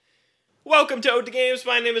Welcome to Ode to Games.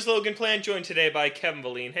 My name is Logan Plant, joined today by Kevin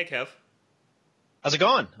Valine. Hey, Kev. How's it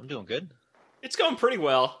going? I'm doing good. It's going pretty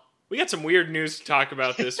well. We got some weird news to talk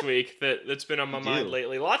about this week that's been on my mind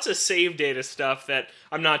lately. Lots of save data stuff that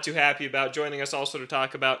I'm not too happy about. Joining us also to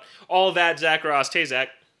talk about all that, Zach Ross. Hey, Zach.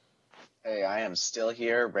 Hey, I am still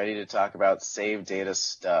here, ready to talk about save data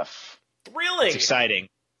stuff. Really? It's exciting.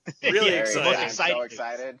 Really Very exciting. I'm so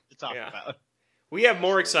excited to talk about. We have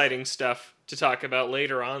more exciting stuff to talk about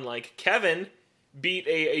later on, like Kevin beat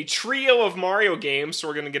a trio of Mario games, so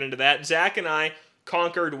we're going to get into that. Zach and I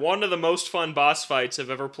conquered one of the most fun boss fights I've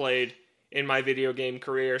ever played in my video game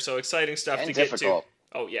career, so exciting stuff and to difficult.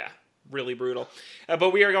 Get to. Oh, yeah. Really brutal. But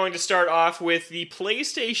we are going to start off with the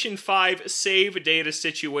PlayStation 5 save data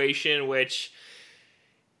situation, which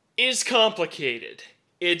is complicated.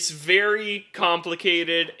 It's very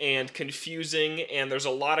complicated and confusing, and there's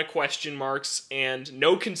a lot of question marks and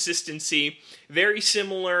no consistency. Very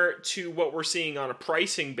similar to what we're seeing on a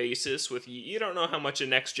pricing basis with you don't know how much a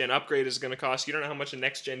next-gen upgrade is going to cost. You don't know how much a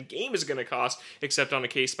next-gen game is going to cost, except on a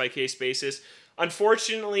case-by-case basis.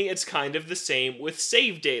 Unfortunately, it's kind of the same with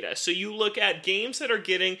save data. So you look at games that are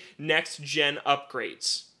getting next-gen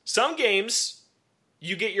upgrades. Some games,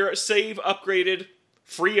 you get your save upgraded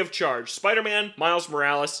free of charge. Spider-Man, Miles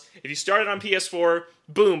Morales. If you started on PS4,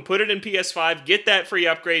 boom, put it in PS5, get that free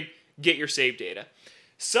upgrade, get your save data.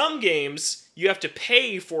 Some games, you have to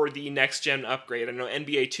pay for the next-gen upgrade. I know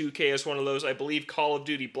NBA 2K is one of those. I believe Call of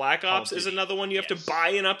Duty Black Ops is another one. You have to buy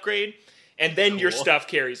an upgrade, and then your stuff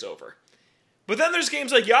carries over. But then there's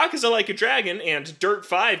games like Yakuza Like a Dragon and Dirt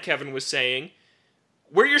 5, Kevin was saying,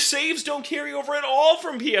 where your saves don't carry over at all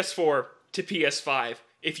from PS4 to PS5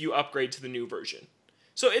 if you upgrade to the new version.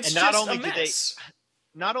 So it's not just only a mess.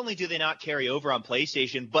 Not only do they not carry over on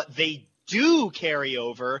PlayStation, but they do carry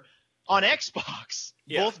over on Xbox.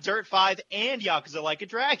 Yeah. Both Dirt 5 and Yakuza Like a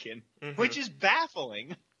Dragon, which is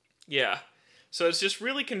baffling. Yeah. So it's just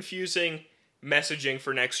really confusing messaging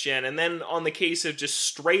for next gen. And then on the case of just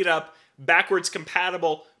straight up backwards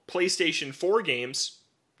compatible PlayStation 4 games,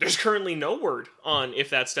 there's currently no word on if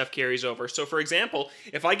that stuff carries over. So, for example,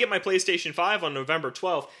 if I get my PlayStation 5 on November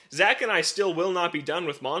 12th, Zach and I still will not be done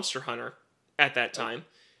with Monster Hunter at that time.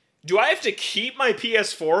 Do I have to keep my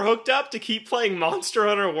PS4 hooked up to keep playing Monster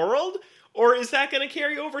Hunter World? Or is that going to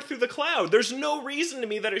carry over through the cloud? There's no reason to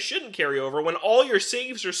me that it shouldn't carry over when all your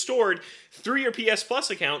saves are stored through your PS Plus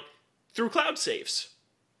account through cloud saves.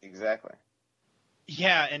 Exactly.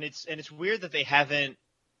 Yeah, and it's weird that they haven't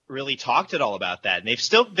really talked at all about that. And they've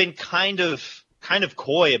still been kind of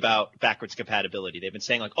coy about backwards compatibility. They've been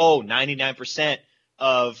saying like, 99%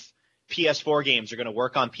 of PS4 games are going to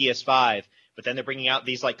work on PS5, but then they're bringing out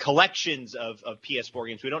these like collections of PS4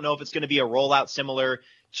 games. We don't know if it's going to be a rollout similar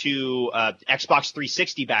to Xbox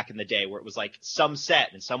 360 back in the day, where it was like some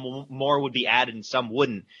set and some more would be added and some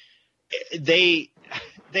wouldn't. They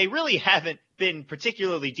really haven't been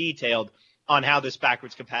particularly detailed on how this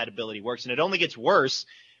backwards compatibility works, and it only gets worse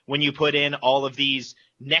when you put in all of these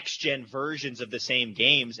next-gen versions of the same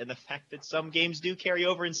games, and the fact that some games do carry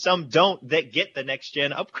over and some don't that get the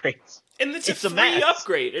next-gen upgrades. And it's a free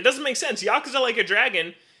upgrade. It doesn't make sense. Yakuza Like a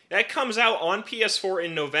Dragon, that comes out on PS4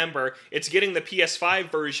 in November. It's getting the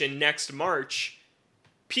PS5 version next March.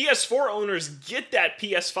 PS4 owners get that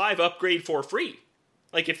PS5 upgrade for free.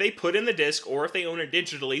 Like, if they put in the disc, or if they own it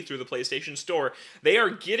digitally through the PlayStation Store, they are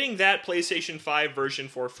getting that PlayStation 5 version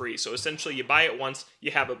for free. So essentially, you buy it once,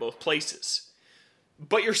 you have it both places.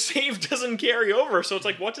 But your save doesn't carry over, so it's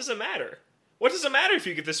like, what does it matter? What does it matter if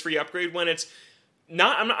you get this free upgrade when it's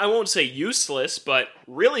I won't say useless, but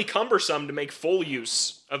really cumbersome to make full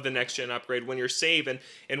use of the next-gen upgrade when your save,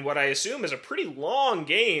 and what I assume is a pretty long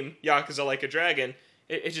game, Yakuza Like a Dragon,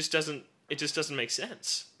 it just doesn't make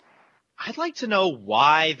sense. I'd like to know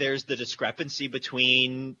why there's the discrepancy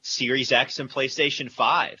between Series X and PlayStation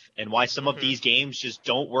 5 and why some of these games just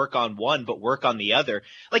don't work on one but work on the other.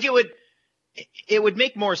 Like it would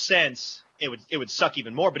make more sense. It would suck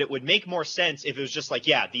even more, but it would make more sense if it was just like,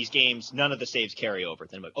 yeah, these games, none of the saves carry over.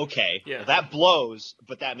 Then I'm like, okay, well, that blows,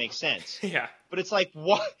 but that makes sense. Yeah. But it's like,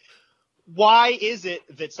 what? Why is it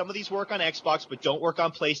that some of these work on Xbox but don't work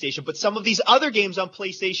on PlayStation, but some of these other games on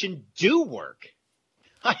PlayStation do work?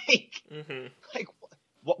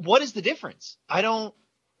 What is the difference? I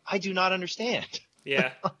do not understand.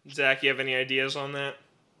 Yeah. Zach, you have any ideas on that?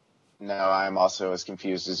 No, I'm also as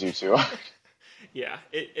confused as you two are. Yeah,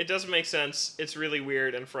 it doesn't make sense. It's really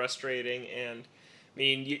weird and frustrating, and I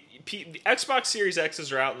mean, the Xbox Series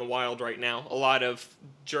X's are out in the wild right now. A lot of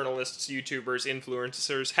journalists, YouTubers,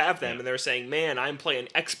 influencers have them, and they're saying, man, I'm playing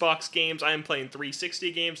Xbox games, I'm playing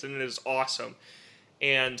 360 games, and it is awesome.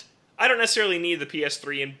 And I don't necessarily need the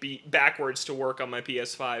PS3 and be backwards to work on my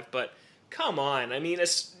PS5, but come on. I mean,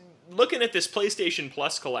 it's looking at this PlayStation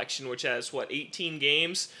Plus collection, which has, 18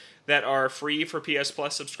 games that are free for PS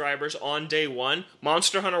Plus subscribers on day one.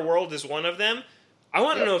 Monster Hunter World is one of them. I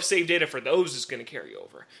want to know if save data for those is going to carry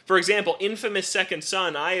over. For example, Infamous Second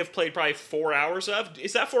Son, I have played probably 4 hours of.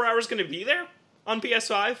 Is that 4 hours going to be there on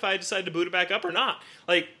PS5 if I decide to boot it back up or not?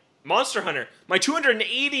 Like, Monster Hunter, my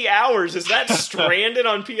 280 hours, is that stranded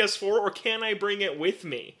on PS4 or can I bring it with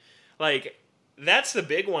me? Like, that's the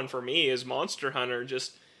big one for me is Monster Hunter,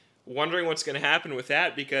 just wondering what's going to happen with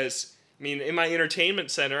that because, I mean, in my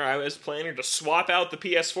entertainment center, I was planning to swap out the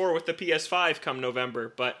PS4 with the PS5 come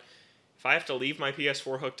November, but if I have to leave my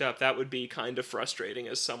PS4 hooked up, that would be kind of frustrating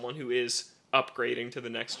as someone who is upgrading to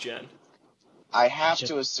the next gen. I have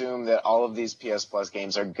to assume that all of these PS Plus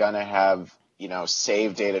games are going to have,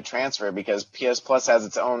 save data transfer because PS Plus has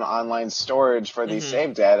its own online storage for these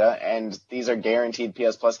save data, and these are guaranteed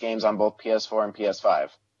PS Plus games on both PS4 and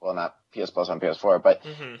PS5. Well, not PS Plus on PS4, but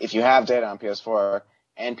if you have data on PS4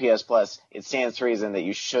 and PS Plus, it stands to reason that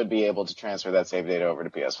you should be able to transfer that save data over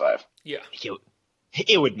to PS5. Yeah.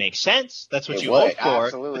 It would make sense. That's what you hope for.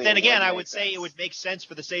 Absolutely. But then again, I would say it would make sense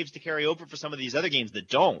for the saves to carry over for some of these other games that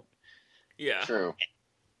don't. Yeah. True.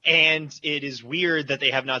 And it is weird that they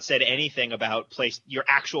have not said anything about your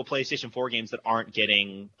actual PlayStation 4 games that aren't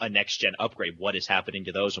getting a next-gen upgrade. What is happening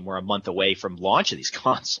to those when we're a month away from launch of these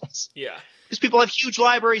consoles? Yeah. Because people have huge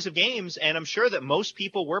libraries of games, and I'm sure that most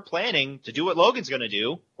people were planning to do what Logan's going to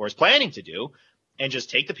do, or is planning to do, and just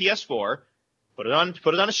take the PS4, put it on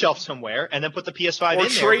a shelf somewhere, and then put the PS5 in there. Or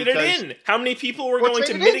trade it in. How many people were going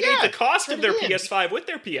to mitigate the cost of their PS5 with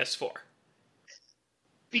their PS4?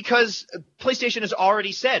 Because PlayStation has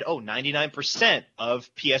already said, 99% of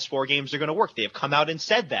PS4 games are going to work. They have come out and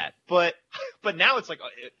said that. But now it's like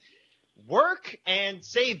work and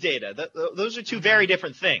save data. Those are two very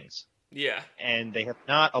different things. Yeah. And they have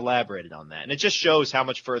not elaborated on that. And it just shows how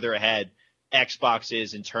much further ahead Xbox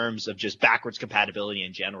is in terms of just backwards compatibility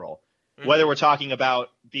in general. Whether we're talking about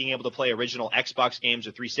being able to play original Xbox games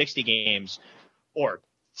or 360 games or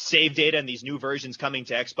save data and these new versions coming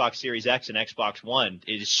to Xbox Series X and Xbox One,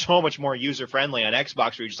 it is so much more user-friendly on Xbox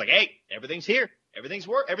where you're just like, hey, everything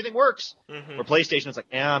works. For PlayStation, it's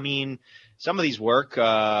like, some of these work.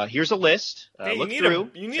 Here's a list. Look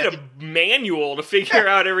through. You need a manual to figure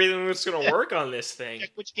out everything that's going to work on this thing.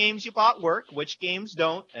 Check which games you bought work, which games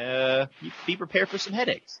don't. Be prepared for some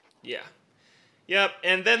headaches. Yeah. Yep,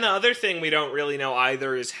 and then the other thing we don't really know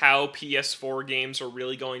either is how PS4 games are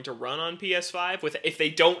really going to run on PS5 if they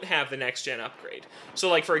don't have the next-gen upgrade. So,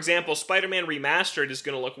 like, for example, Spider-Man Remastered is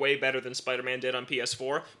going to look way better than Spider-Man did on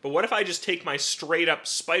PS4, but what if I just take my straight-up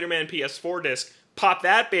Spider-Man PS4 disc, pop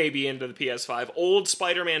that baby into the PS5, old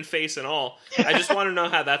Spider-Man face and all? I just want to know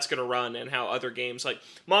how that's going to run and how other games, like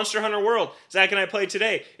Monster Hunter World, Zach and I played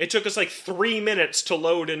today. It took us like 3 minutes to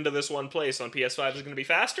load into this one place on PS5. Is it going to be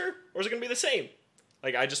faster, or is it going to be the same?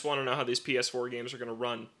 Like, I just want to know how these PS4 games are going to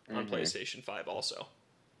run on PlayStation 5 also.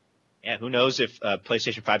 Yeah, who knows if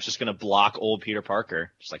PlayStation 5 is just going to block old Peter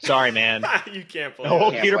Parker. Just like, sorry, man. You can't play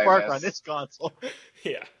old Peter Parker on this console.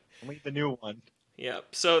 Yeah. Only the new one. Yeah,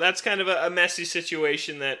 so that's kind of a messy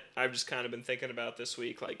situation that I've just kind of been thinking about this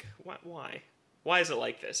week. Like, why? Why is it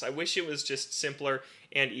like this? I wish it was just simpler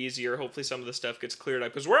and easier. Hopefully some of the stuff gets cleared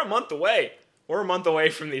up, because we're a month away. We're a month away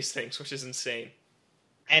from these things, which is insane.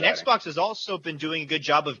 And Xbox has also been doing a good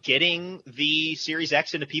job of getting the Series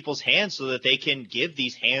X into people's hands so that they can give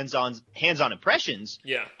these hands-on impressions.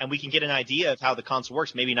 Yeah. And we can get an idea of how the console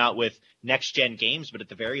works, maybe not with next-gen games, but at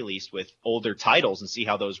the very least with older titles and see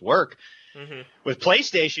how those work. With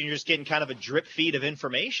PlayStation, you're just getting kind of a drip feed of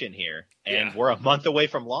information here. And we're a month away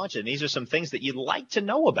from launch, and these are some things that you'd like to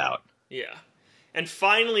know about. Yeah. And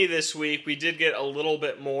finally this week, we did get a little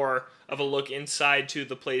bit more of a look inside to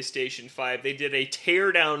the PlayStation 5. They did a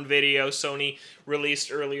teardown video Sony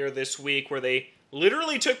released earlier this week where they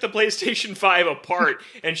literally took the PlayStation 5 apart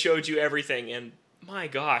and showed you everything. And my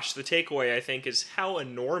gosh, the takeaway, I think, is how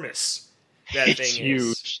enormous that thing is.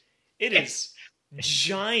 Huge. It is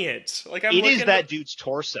giant. Like it is that dude's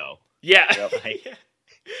torso. Yeah. Yep.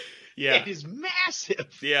 Yeah. It is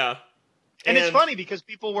massive. Yeah. And it's funny because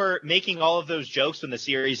people were making all of those jokes when the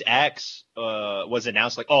Series X was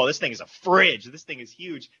announced, like, oh, this thing is a fridge. This thing is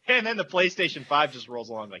huge. And then the PlayStation 5 just rolls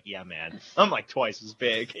along like, yeah, man, I'm like twice as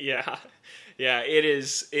big. Yeah. Yeah, it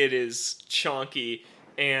is chunky.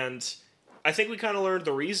 And I think we kind of learned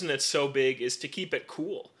the reason it's so big is to keep it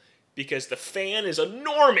cool. because the fan is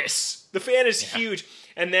enormous. The fan is huge,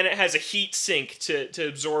 and then it has a heat sink to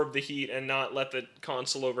absorb the heat and not let the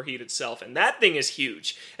console overheat itself, and that thing is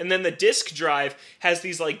huge. And then the disk drive has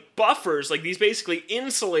these like buffers, like these basically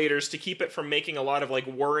insulators to keep it from making a lot of like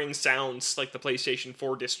whirring sounds like the PlayStation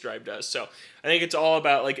 4 disk drive does. So I think it's all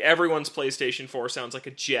about like everyone's PlayStation 4 sounds like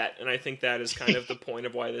a jet, and I think that is kind of the point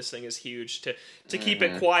of why this thing is huge, to keep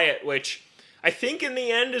it quiet, which I think in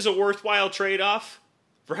the end is a worthwhile trade-off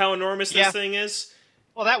for how enormous this thing is.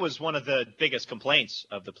 Well, that was one of the biggest complaints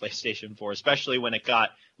of the PlayStation 4, especially when it got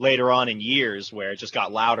later on in years where it just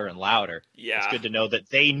got louder and louder. Yeah. It's good to know that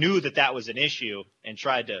they knew that was an issue and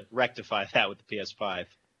tried to rectify that with the PS5.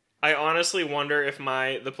 I honestly wonder if the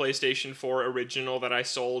PlayStation 4 original that I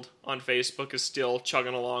sold on Facebook is still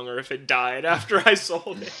chugging along, or if it died after I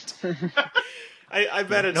sold it. I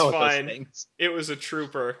bet it's fine. It was a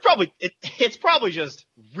trooper. It's probably just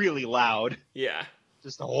really loud. Yeah.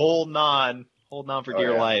 Just holding on for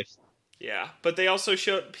dear life. Yeah, but they also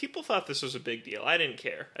showed, people thought this was a big deal. I didn't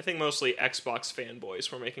care. I think mostly Xbox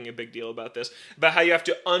fanboys were making a big deal about this, about how you have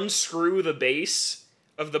to unscrew the base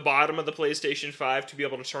of the bottom of the PlayStation 5 to be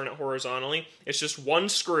able to turn it horizontally. It's just one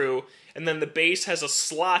screw, and then the base has a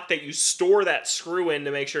slot that you store that screw in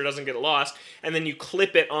to make sure it doesn't get lost, and then you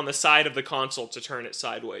clip it on the side of the console to turn it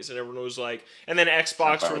sideways. And everyone was like, and then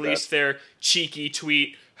Xbox released their cheeky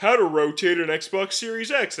tweet, how to rotate an Xbox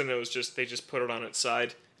Series X, and it was just, they just put it on its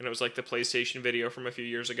side, and it was like the PlayStation video from a few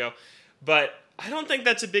years ago. But I don't think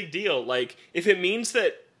that's a big deal. Like, if it means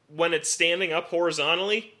that when it's standing up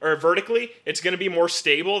horizontally or vertically, it's going to be more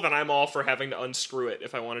stable, then I'm all for having to unscrew it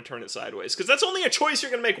if I want to turn it sideways. Because that's only a choice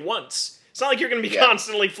you're going to make once. It's not like you're going to be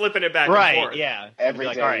constantly flipping it back and forth. Right, yeah.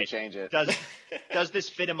 Every day you change it. Does this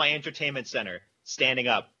fit in my entertainment center? Standing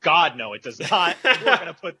up. God, no, it does not. We're going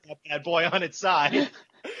to put that bad boy on its side.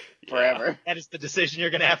 Forever. That is the decision you're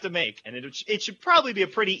going to have to make. And it should probably be a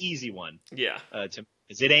pretty easy one. Yeah.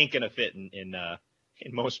 Because it ain't going to fit in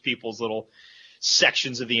most people's little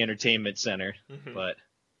sections of the entertainment center. Mm-hmm. But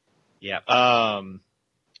yeah.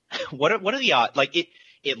 What are the odds? Like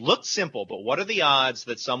it looked simple, but what are the odds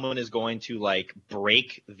that someone is going to like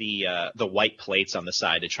break the white plates on the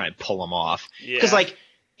side to try and pull them off? Because like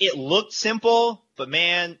it looked simple, but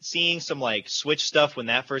man, seeing some like Switch stuff when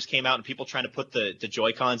that first came out and people trying to put the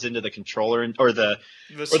Joy-Cons into the controller or the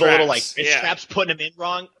little like straps, putting them in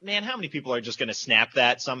wrong. Man, how many people are just going to snap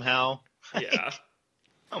that somehow? Yeah.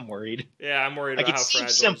 I'm worried. Yeah, I'm worried about how fragile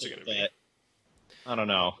it's going to be. I don't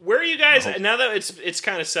know. Where are you guys, now that it's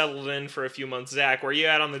kind of settled in for a few months, Zach, where are you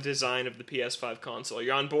at on the design of the PS5 console? Are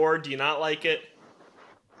you on board? Do you not like it?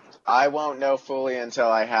 I won't know fully until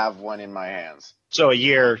I have one in my hands. So a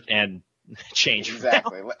year and change.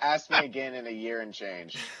 Exactly. Ask me again in a year and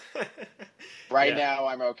change. Right now,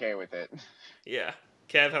 I'm okay with it. Yeah.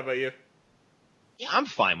 Kev, how about you? Yeah, I'm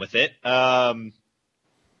fine with it.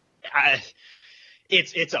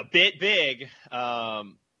 It's a bit big.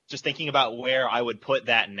 Just thinking about where I would put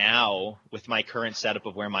that now with my current setup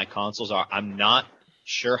of where my consoles are, I'm not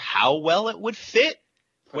sure how well it would fit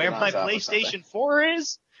where my PlayStation 4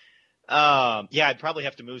 is. I'd probably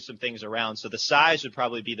have to move some things around. So the size would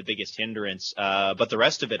probably be the biggest hindrance. But the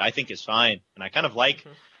rest of it I think is fine. And I kind of like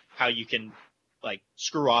how you can like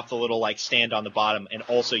screw off the little like stand on the bottom and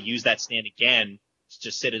also use that stand again to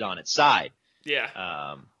just sit it on its side.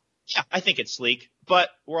 Yeah. I think it's sleek, but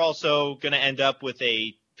we're also going to end up with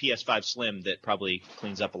a PS5 Slim that probably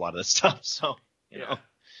cleans up a lot of this stuff. So, you know,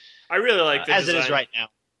 I really like the as design. It is right now.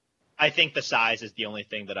 I think the size is the only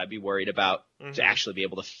thing that I'd be worried about to actually be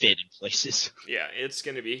able to fit in places. Yeah, it's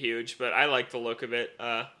going to be huge, but I like the look of it.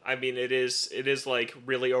 I mean, it is like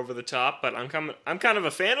really over the top, but I'm kind of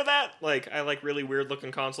a fan of that. Like, I like really weird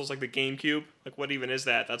looking consoles, like the GameCube. Like, what even is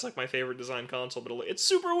that? That's like my favorite design console, but it's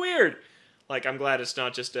super weird. Like, I'm glad it's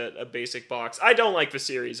not just a basic box. I don't like the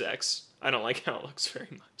Series X. I don't like how it looks very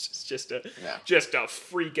much. It's just a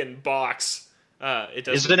freaking box.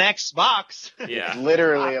 It's an Xbox. Yeah, it's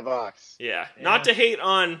literally a box. Yeah. Not to hate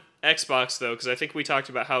on Xbox though, because I think we talked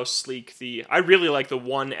about how sleek I really like the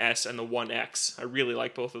One S and the One X. I really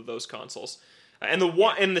like both of those consoles, and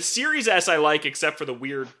the Series S I like, except for the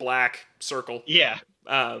weird black circle. Yeah,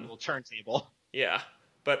 little turntable. Yeah,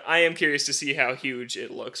 but I am curious to see how huge it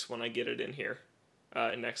looks when I get it in here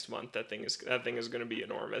next month. That thing is going to be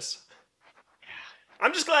enormous.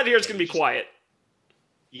 I'm just glad to hear it's going to be quiet.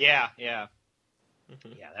 Yeah. Yeah,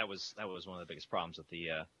 that was one of the biggest problems with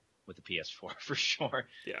the PS4 for sure.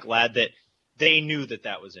 Yeah. Glad that they knew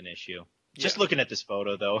that was an issue. Just looking at this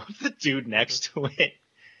photo though, the dude next to it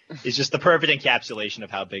is just the perfect encapsulation of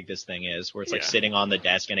how big this thing is, where it's like sitting on the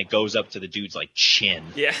desk and it goes up to the dude's like chin.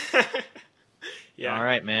 Yeah. Yeah. All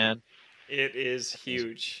right, man. It is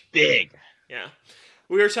huge. Big. Yeah.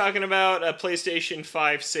 We were talking about PlayStation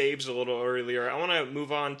 5 saves a little earlier. I want to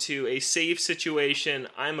move on to a save situation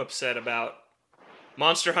I'm upset about.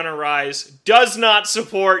 Monster Hunter Rise does not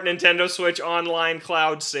support Nintendo Switch Online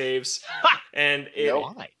cloud saves. And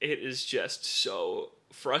it is just so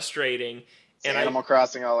frustrating. It's Animal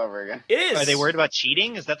Crossing all over again. It is. Are they worried about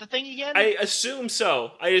cheating? Is that the thing again? I assume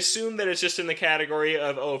so. I assume that it's just in the category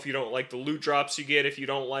of, if you don't like the loot drops you get, if you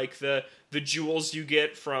don't like the jewels you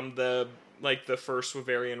get from the first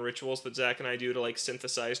Wavarian rituals that Zach and I do to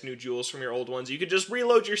synthesize new jewels from your old ones, you could just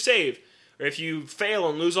reload your save. Or if you fail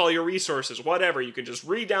and lose all your resources, whatever, you can just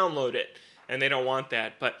re-download it. And they don't want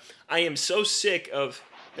that. But I am so sick of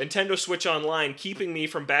Nintendo Switch Online keeping me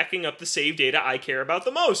from backing up the save data I care about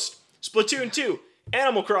the most. Splatoon 2,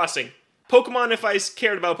 Animal Crossing, Pokemon if I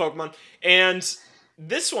cared about Pokemon, and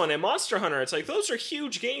this one, and Monster Hunter. It's those are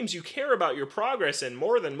huge games you care about your progress in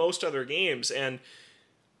more than most other games, and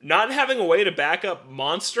not having a way to back up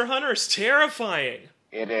Monster Hunter is terrifying.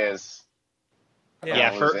 It is.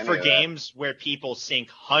 Yeah, for games where people sink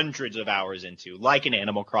hundreds of hours into, like an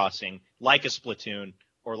Animal Crossing, like a Splatoon,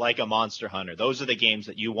 or like a Monster Hunter, those are the games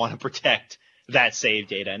that you want to protect that save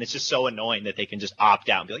data. And it's just so annoying that they can just opt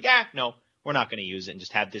out and be like, no, we're not going to use it, and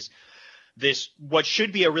just have this what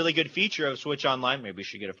should be a really good feature of Switch Online. Maybe we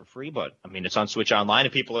should get it for free, but I mean, it's on Switch Online,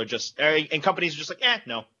 and people are just, and companies are just like,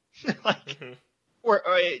 no. or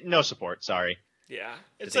no support, sorry. Yeah,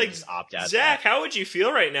 it's just opt out. Zach, how would you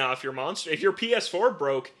feel right now if your PS4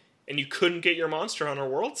 broke and you couldn't get your Monster Hunter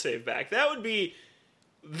World save back? That would be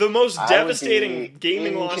the most devastating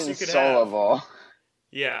gaming loss you could have.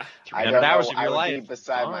 Yeah, 300 hours of your life. I would be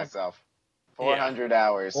beside myself. 400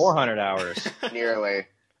 hours. 400 hours. Nearly.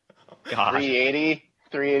 God. 380,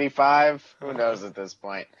 385. Who knows at this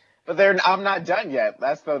point? But I'm not done yet.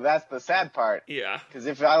 That's the sad part. Yeah. Because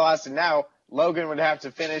if I lost it now, Logan would have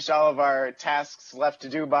to finish all of our tasks left to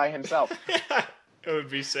do by himself. It would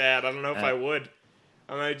be sad. I don't know if I would.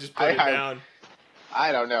 I might just put it down.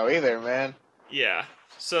 I don't know either, man. Yeah.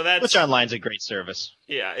 So that's Switch Online's a great service.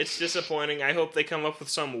 Yeah, it's disappointing. I hope they come up with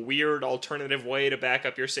some weird alternative way to back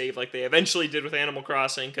up your save like they eventually did with Animal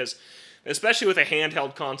Crossing, because especially with a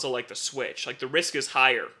handheld console like the Switch, the risk is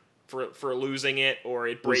higher for losing it or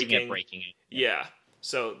it breaking. Breaking it. Yeah.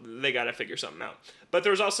 So they got to figure something out. But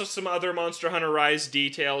there was also some other Monster Hunter Rise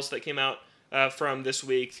details that came out from this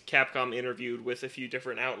week. Capcom interviewed with a few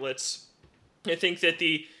different outlets. I think that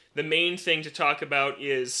the main thing to talk about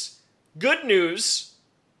is good news.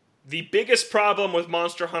 The biggest problem with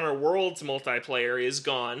Monster Hunter World's multiplayer is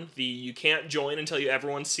gone. You can't join until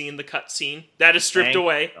everyone's seen the cutscene. That is stripped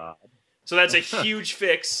away. God. So that's a huge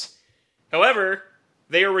fix. However,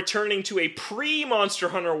 they are returning to a pre-Monster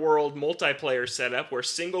Hunter World multiplayer setup where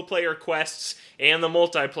single-player quests and the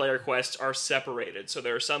multiplayer quests are separated. So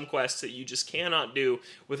there are some quests that you just cannot do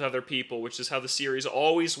with other people, which is how the series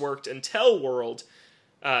always worked until World.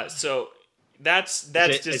 So that's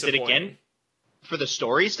disappointing. Is it again for the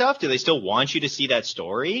story stuff? Do they still want you to see that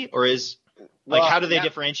story? Or how do they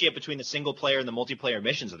differentiate between the single-player and the multiplayer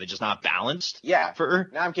missions? Are they just not balanced? Yeah. Now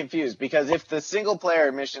I'm confused, because if the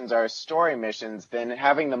single-player missions are story missions, then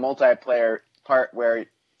having the multiplayer part where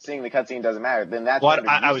seeing the cutscene doesn't matter, then that's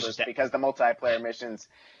useless because the multiplayer missions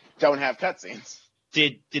don't have cutscenes.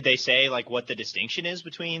 Did they say what the distinction is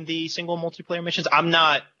between the single multiplayer missions? I'm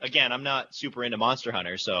not super into Monster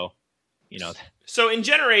Hunter, so So in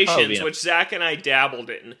Generations, which Zach and I dabbled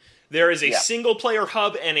in, there is a single-player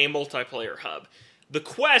hub and a multiplayer hub. The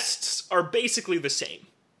quests are basically the same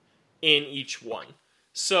in each one.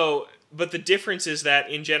 So, but the difference is that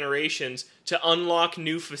in Generations, to unlock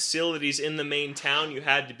new facilities in the main town, you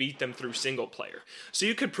had to beat them through single-player. So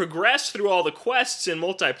you could progress through all the quests in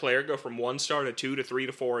multiplayer, go from 1 star to 2 to 3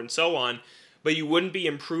 to 4 and so on, but you wouldn't be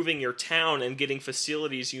improving your town and getting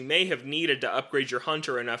facilities you may have needed to upgrade your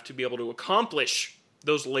hunter enough to be able to accomplish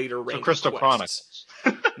those later ranked Crystal quests.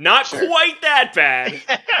 Chronicles. Not quite that bad.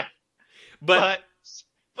 But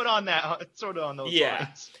on that, sort of on those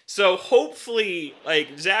lines. So hopefully,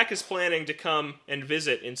 Zach is planning to come and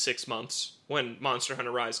visit in 6 months when Monster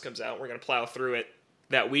Hunter Rise comes out. We're going to plow through it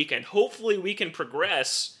that weekend. Hopefully we can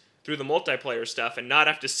progress through the multiplayer stuff and not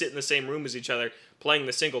have to sit in the same room as each other playing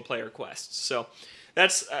the single-player quests. So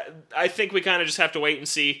that's, I think we kind of just have to wait and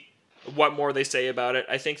see what more they say about it.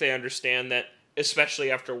 I think they understand that, especially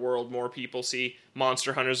after World, more people see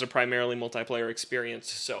Monster Hunter as a primarily multiplayer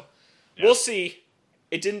experience. So we'll see.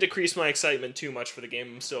 It didn't decrease my excitement too much for the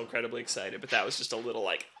game. I'm still incredibly excited, but that was just a little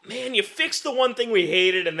man, you fixed the one thing we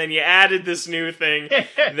hated, and then you added this new thing,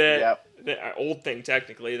 that old thing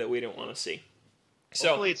technically, that we didn't want to see. So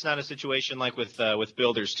hopefully it's not a situation like with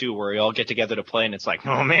Builders 2, where we all get together to play and it's like,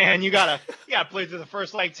 oh man, you gotta play through the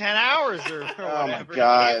first like 10 hours or Oh my whatever.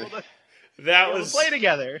 God. that was play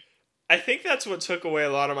together. I think that's what took away a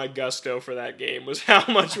lot of my gusto for that game, was how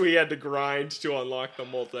much we had to grind to unlock the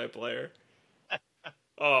multiplayer.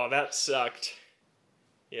 Oh, that sucked.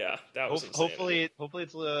 Yeah, that was insanity. Hopefully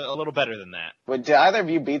it's a little better than that. But did either of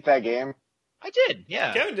you beat that game? I did,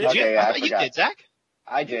 yeah. Kevin, did you? Okay, yeah, I I thought you forgot. did, Zach.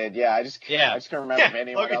 I did, yeah. I just couldn't remember if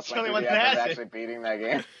anyone Logan's else the went only through the one that effort of has it. actually beating that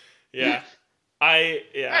game. Yeah. I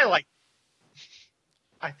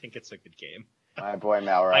think it's a good game. My boy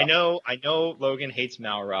Malroth. I know Logan hates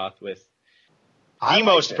Malroth with I the liked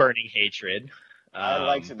most it. burning hatred. I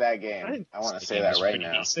liked that game. I want to say that right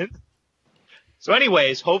now. Decent. So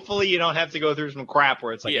anyways, hopefully you don't have to go through some crap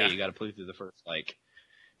where it's like, Yeah. hey, you got to play through the first like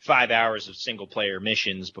 5 hours of single player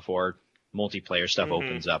missions before multiplayer stuff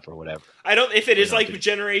opens up or whatever. I don't. If it is We're not like gonna-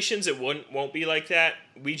 Generations, it won't be like that.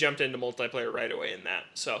 We jumped into multiplayer right away in that,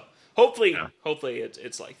 so hopefully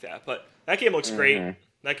it's like that. But that game looks great.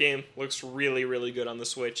 That game looks really, really good on the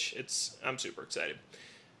Switch. I'm super excited.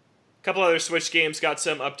 A couple other Switch games got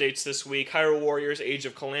some updates this week. Hyrule Warriors: Age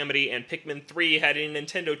of Calamity and Pikmin 3 had a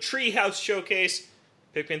Nintendo Treehouse showcase.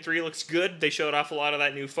 Pikmin 3 looks good. They showed off a lot of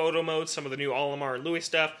that new photo mode, some of the new Olimar and Louis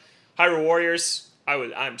stuff. Hyrule Warriors,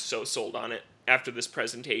 I'm so sold on it after this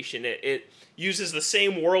presentation. It uses the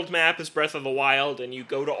same world map as Breath of the Wild, and you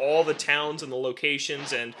go to all the towns and the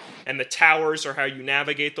locations, and the towers are how you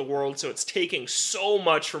navigate the world, so it's taking so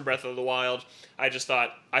much from Breath of the Wild. I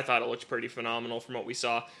thought it looked pretty phenomenal from what we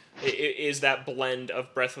saw. It is that blend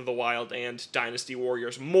of Breath of the Wild and Dynasty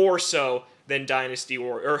Warriors, more so than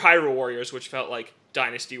Hyrule Warriors, which felt like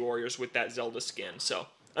Dynasty Warriors with that Zelda skin. So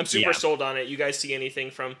I'm super sold on it. You guys see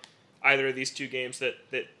anything from either of these two games that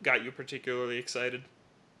got you particularly excited?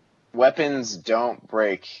 Weapons don't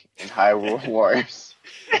break in Hyrule Warriors.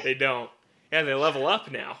 They don't. Yeah, they level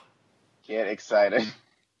up now. Get excited.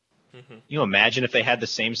 You imagine if they had the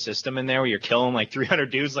same system in there where you're killing like 300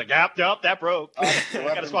 dudes, like, that broke. The Gotta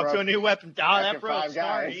weapon swap to broke a new weapon. Oh, after that broke. 5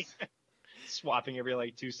 Sorry. guys. Swapping every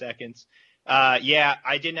like 2 seconds. Yeah,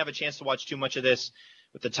 I didn't have a chance to watch too much of this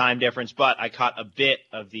with the time difference, but I caught a bit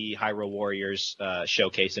of the Hyrule Warriors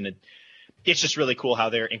showcase, and it's just really cool how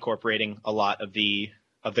they're incorporating a lot of the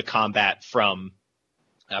combat from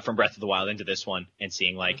Breath of the Wild into this one, and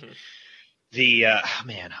seeing like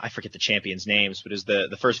I forget the champions' names, but is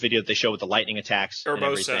the first video that they show with the lightning attacks and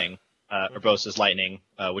everything. Urbosa's lightning,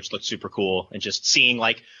 which looked super cool, and just seeing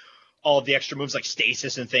like all of the extra moves like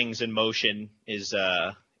stasis and things in motion is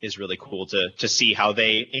really cool to see how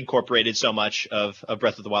they incorporated so much of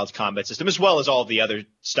Breath of the Wild's combat system, as well as all of the other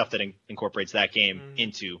stuff that incorporates that game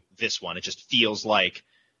into this one. It just feels like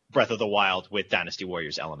Breath of the Wild with Dynasty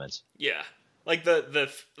Warriors elements. Yeah. Like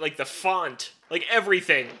the font, like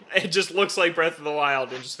everything. It just looks like Breath of the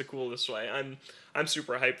Wild in just the coolest way. I'm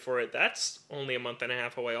super hyped for it. That's only a month and a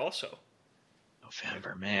half away also.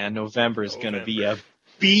 November, man. November is going to be a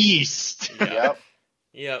beast. Yep.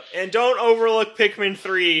 Yep. And don't overlook Pikmin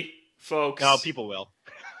 3, folks. No, people will.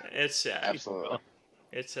 It's sad. Absolutely.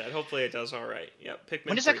 It's sad. Hopefully it does all right. Yep. Pikmin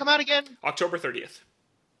When does 3. that come out again? October 30th.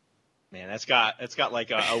 Man, that's got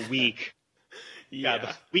like a week.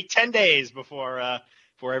 Yeah. Week 10 days before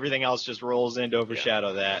everything else just rolls in to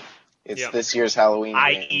overshadow that. It's this year's Halloween game.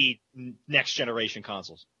 I.e. next generation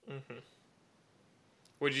consoles.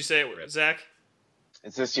 Would you say it, Zach?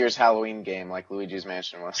 It's this year's Halloween game, like Luigi's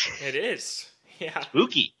Mansion was. It is. Yeah.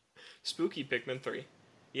 Spooky. Spooky Pikmin 3.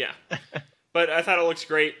 Yeah. But I thought it looks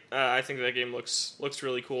great. I think that game looks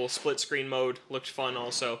really cool. Split screen mode looked fun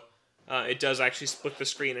also. It does actually split the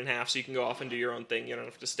screen in half, so you can go off and do your own thing. You don't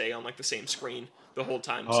have to stay on like the same screen the whole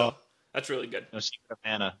time. So that's really good. No secret of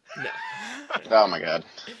mana. No. Oh my god.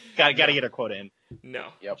 Gotta get a quota in. No.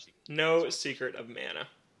 Yep. No secret of mana.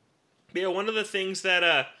 But yeah, one of the things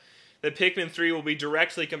that Pikmin 3 will be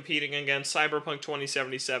directly competing against Cyberpunk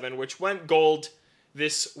 2077, which went gold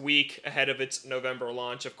this week ahead of its November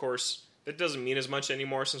launch. Of course, that doesn't mean as much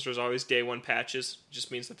anymore since there's always day one patches. It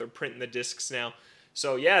just means that they're printing the discs now.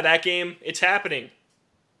 So yeah, that game, it's happening.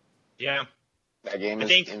 Yeah. That game is,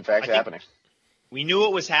 in fact, happening. We knew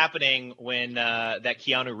it was happening when that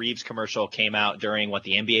Keanu Reeves commercial came out during,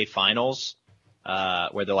 the NBA Finals,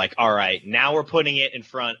 where they're like, all right, now we're putting it in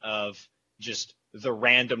front of just the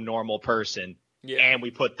random normal person, and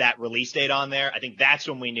we put that release date on there. I think that's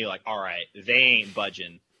when we knew, all right, they ain't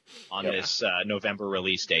budging on this November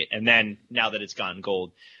release date. And then, now that it's gone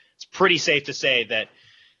gold, it's pretty safe to say that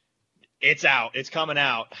it's out. It's coming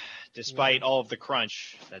out. Despite all of the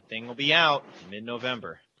crunch, that thing will be out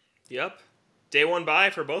mid-November. Yep. Day one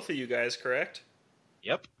buy for both of you guys, correct?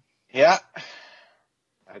 Yep. Yeah.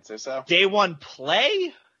 I'd say so. Day one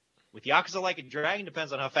play with Yakuza Like a Dragon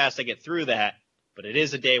depends on how fast I get through that, but it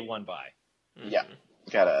is a day one buy. Yeah.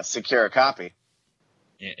 Gotta secure a copy.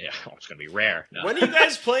 Yeah, oh, it's gonna be rare. No. When are you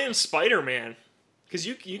guys playing Spider-Man? Because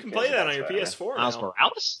you can play that on your PS4 Miles now.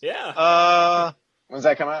 Morales? Yeah. When's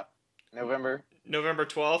that come out? November? November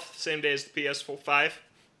 12th, same day as the PS5.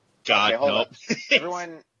 God, Okay, hold nope. on.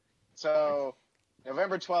 Everyone, so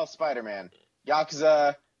November 12th, Spider-Man.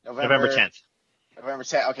 Yakuza, November 10th. November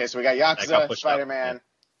 10th. Okay, so we got That got Yakuza, pushed Spider-Man, up,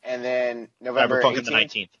 and then November Cyberpunk 18th? on the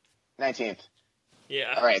 19th. 19th.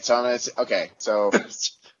 Yeah. All right, so so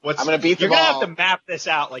I'm gonna beat the You're gonna ball. have to map this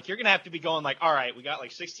out. Like, you're gonna have to be going like, all right, we got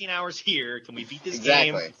like 16 hours here. Can we beat this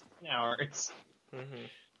game? Exactly. in 16 hours. Mm-hmm.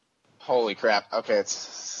 Holy crap. Okay,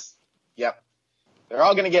 yep. They're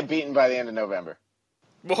all gonna get beaten by the end of November.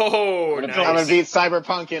 Whoa, I'm nice. gonna beat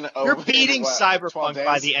Cyberpunk in You're beating 12 Cyberpunk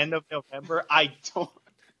by days? the end of November. I don't.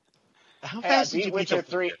 How Hey, fast did you beat Witcher The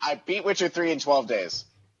 3. Witcher? I beat Witcher 3 in 12 days.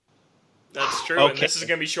 That's true, and Okay. this is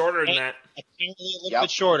going to be shorter than that. Apparently a little Yep.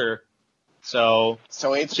 bit shorter. So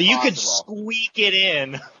So you could possible. squeak it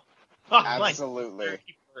in on like Absolutely.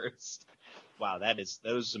 31st. Wow, those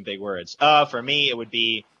are some big words. For me, it would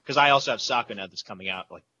be because I also have Sakuna that's coming out.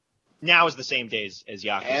 Like now is the same days as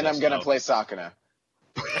Yakuza. And I'm gonna so- play Sakuna.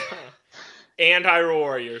 And Hyrule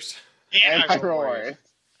Warriors. And Hyrule Hyrule Warriors.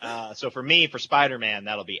 Warriors. So for me, for Spider-Man,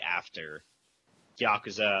 that'll be after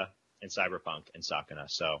Yakuza and Cyberpunk and Sakuna.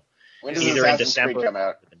 So When does either in Assassin's Creed December. come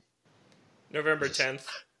out? November 10th.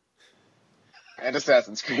 And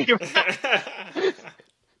Assassin's Creed. You're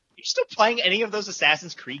still playing any of those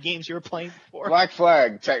Assassin's Creed games you were playing before? Black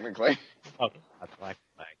Flag, technically. Oh, that's Black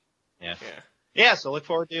Flag. Yeah. Yeah. Yeah, so look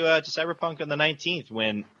forward to Cyberpunk on the 19th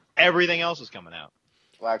when everything else is coming out.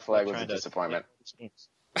 Black Flag was a Trying to- disappointment. yeah.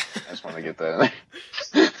 I just want to get that.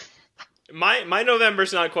 My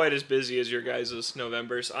November's not quite as busy as your guys'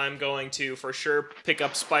 Novembers. I'm going to, for sure, pick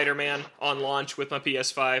up Spider-Man on launch with my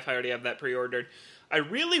PS5. I already have that pre-ordered. I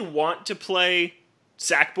really want to play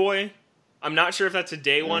Sackboy. I'm not sure if that's a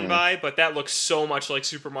day one buy, but that looks so much like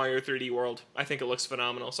Super Mario 3D World. I think it looks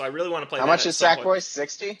phenomenal, so I really want to play How that. much at is some point. Sackboy?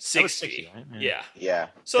 60? That was 60. 60, right? Yeah. Yeah.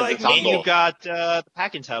 So, 'Cause like, it's And humble. you got the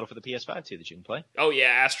pack-in title for the PS5 too that you can play. Oh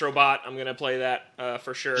yeah, Astrobot. I'm gonna play that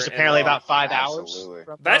for sure. Just And, apparently uh, about 5 absolutely. hours.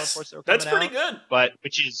 From, That's reports that were that's coming pretty out. good. But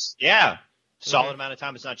which is solid amount of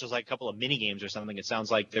time. It's not just like a couple of mini games or something. It sounds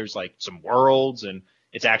like there's like some worlds and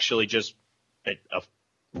it's actually just a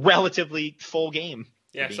relatively full game.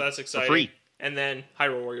 Yeah, to so be that's for exciting. free. And then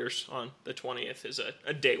Hyrule Warriors on the 20th is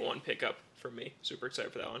a day one pickup for me. Super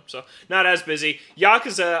excited for that one. So not as busy.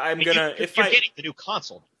 Yakuza, I'm And gonna you're getting the new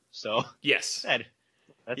console, so yes,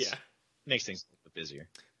 that's yeah. makes things a little bit busier.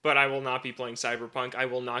 But I will not be playing Cyberpunk. I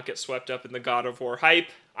will not get swept up in the God of War hype.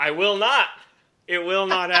 I will not. It will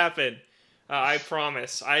not happen. I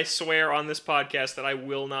promise. I swear on this podcast that I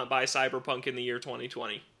will not buy Cyberpunk in the year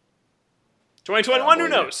 2020. 2021, who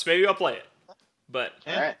knows? Maybe I'll play it. But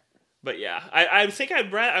Yeah. All right. But yeah, I think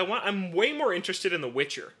I'm way more interested in The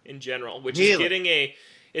Witcher in general, which is Really?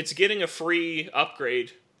 getting a free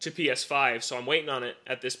upgrade to PS5, so I'm waiting on it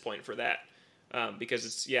at this point for that.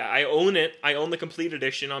 Because I own it. I own the complete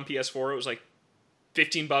edition on PS4. It was like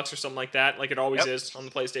 $15 or something like that, like it always is on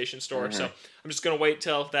the PlayStation Store. So I'm just gonna wait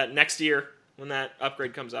till that next year when that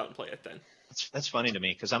upgrade comes out and play it then. That's funny to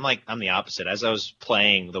me because I'm the opposite. As I was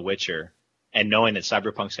playing The Witcher and knowing that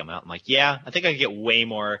Cyberpunk's coming out, I'm like, yeah, I think I could get way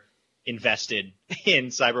more invested in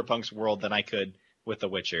Cyberpunk's world than I could with The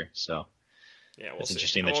Witcher. So Yeah, we'll It's see.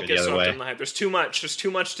 interesting I that won't you're get the other swept way. in the hype. There's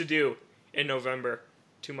too much to do in November.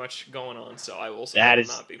 Too much going on, so I will. that will is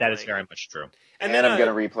not be that is playing. very much true. And And then I'm going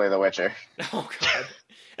to replay The Witcher. oh god.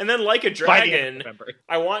 And then Like a By the end of Dragon, November.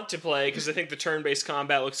 I want to play because I think the turn-based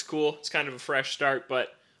combat looks cool. It's kind of a fresh start, but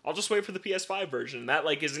I'll just wait for the PS5 version. That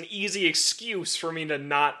is an easy excuse for me to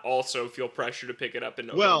not also feel pressure to pick it up in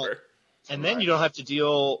November. Well, And then you don't have to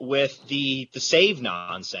deal with the save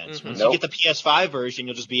nonsense. Mhm. Once Nope. you get the PS5 version,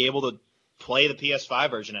 you'll just be able to play the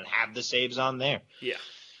PS5 version and have the saves on there. yeah,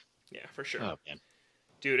 for sure. Oh man,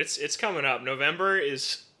 Dude, it's coming up. November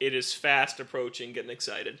is fast approaching. Getting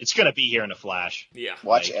excited. it's gonna be here in a flash. Yeah.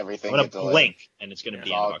 Watch Like, everything I'm gonna get delayed. blink, and it's gonna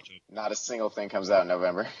be in All- October. Not a single thing comes out in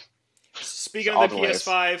November. Speaking All of the delays.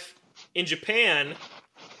 PS5, in Japan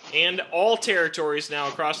and all territories now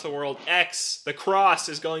across the world, X, the cross,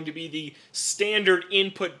 is going to be the standard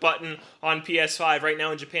input button on PS5. Right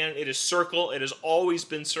now in Japan, it is circle. It has always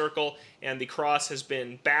been circle, and the cross has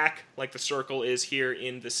been back like the circle is here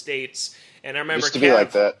in the States. And I remember, Used to be like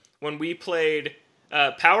Kev, that. when we played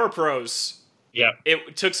Power Pros, Yeah,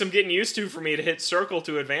 it took some getting used to for me to hit circle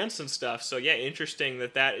to advance and stuff. So yeah, interesting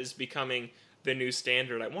that is becoming the new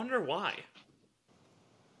standard. I wonder why.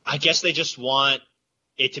 I guess they just want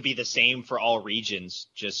it to be the same for all regions.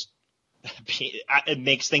 It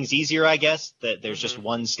makes things easier, I guess, that there's just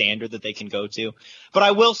one standard that they can go to. But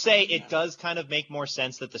I will say it does kind of make more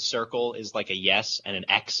sense that the circle is like a yes and an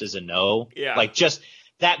X is a no. Yeah. Like just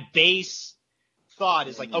that base thought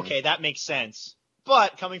is like, okay, that makes sense.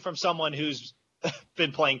 But coming from someone who's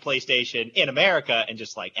been playing PlayStation in America and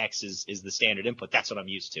just like X is the standard input, that's what I'm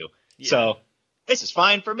used to. Yeah. So this is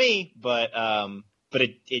fine for me, but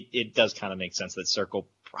it does kind of make sense that circle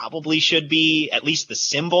probably should be at least the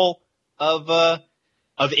symbol of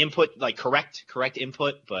input, like correct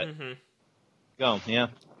input, but yeah.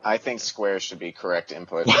 I think square should be correct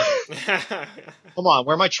input. Come on,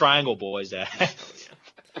 where are my triangle boys at?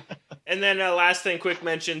 And then last thing, quick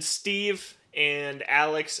mention, Steve and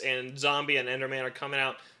Alex and Zombie and Enderman are coming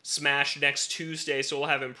out Smash next Tuesday, so we'll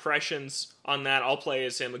have impressions on that. I'll play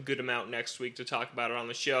as him a good amount next week to talk about it on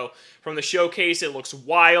the show. From the showcase, it looks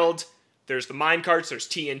wild. There's the minecarts, there's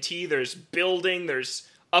TNT, there's building, there's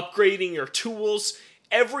upgrading your tools.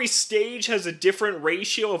 Every stage has a different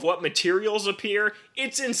ratio of what materials appear.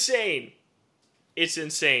 It's insane. It's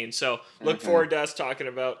insane. So look forward to us talking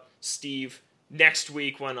about Steve next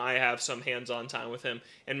week when I have some hands-on time with him,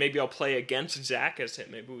 and maybe I'll play against Zach as him.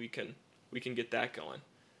 Maybe we can get that going.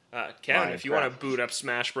 Kevin, if you want to boot up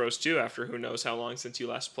Smash Bros. 2 after who knows how long since you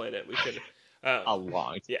last played it, we could. A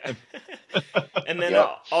long time. Yeah. And then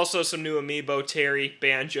also some new amiibo, Terry,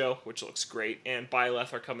 Banjo, which looks great, and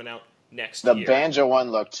Byleth are coming out next year. The Banjo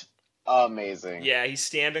one looked amazing. Yeah, he's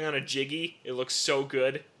standing on a Jiggy. It looks so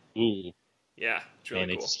good. Ooh. Yeah, it's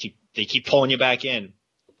really cool. They keep pulling you back in.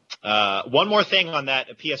 One more thing on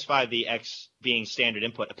that PS5, the X being standard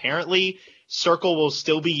input. Apparently, Circle will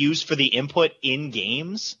still be used for the input in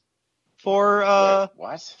games for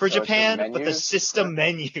Japan, but the system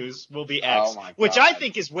menus will be X, which I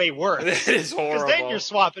think is way worse. That is horrible. Because then you're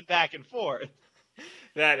swapping back and forth.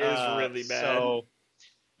 That is really bad. So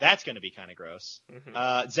that's going to be kind of gross.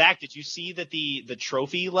 Zach, did you see that the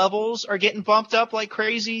trophy levels are getting bumped up like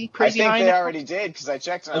crazy? I think they already did because I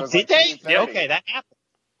checked and I was did they? Yeah, okay, that happened.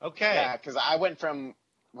 Okay. Yeah, because I went from,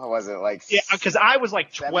 what was it, like... Yeah, because I was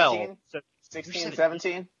like 12. 16,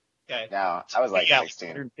 17? Okay. No, I was like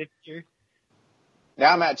 16.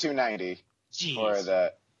 Now I'm at 290. Jeez.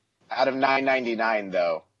 For out of 999,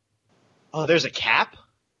 though. Oh, there's a cap?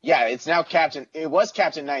 Yeah, it's now capped in, it was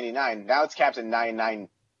capped in 99. Now it's capped in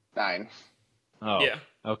 999. Oh. Yeah.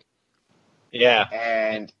 Okay. Yeah.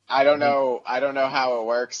 And I don't know how it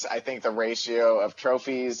works. I think the ratio of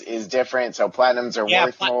trophies is different, so platinums are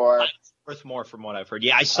worth more. Worth more from what I've heard.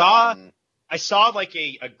 Yeah, I saw like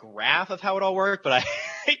a graph of how it all worked, but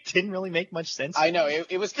it didn't really make much sense. I know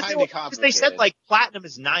it was kind of complicated. Because they said like platinum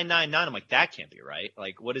is 999. I'm like, that can't be right.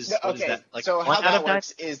 Like, what is that? Like, so how that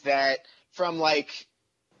works is that from like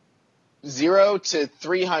 0 to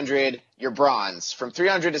 300, you're bronze. From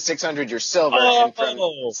 300 to 600, you're silver. And from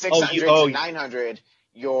 600 to 900,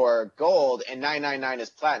 you're gold. And 999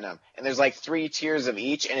 is platinum. And there's like 3 tiers of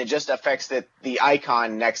each, and it just affects the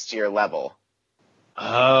icon next to your level.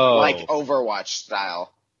 Oh. Like Overwatch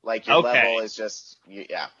style. Like your level is just,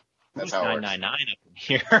 yeah. That's how it works. 999 up in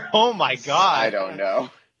here? Oh my god. I don't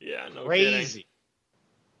know. Yeah, no crazy.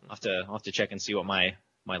 I'll have to check and see what my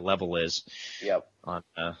level is. Yep. On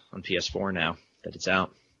PS4 now that it's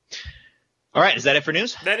out. All right, is that it for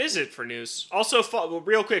news? That is it for news. Also,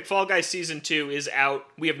 real quick, Fall Guys Season 2 is out.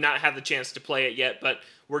 We have not had the chance to play it yet, but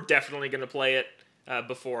we're definitely going to play it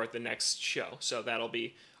before the next show. So that'll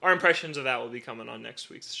be our impressions of that will be coming on next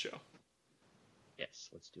week's show. Yes,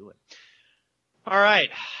 let's do it. All right.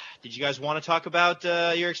 Did you guys want to talk about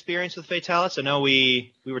your experience with Fatalis? I know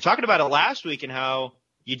we were talking about it last week and how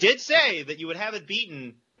you did say that you would have it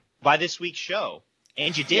beaten by this week's show,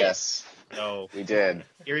 and you did. Yes, so we did.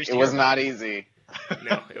 It was not easy.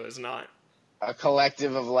 No, it was not. A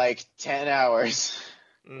collective of like 10 hours.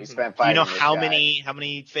 We spent fighting. Do you know how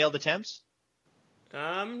many failed attempts?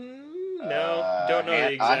 No, don't know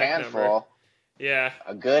the exact a handful. Number. Yeah,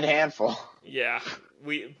 a good handful. Yeah,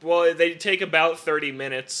 they take about 30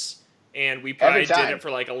 minutes, and we probably did it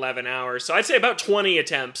for like 11 hours. So I'd say about 20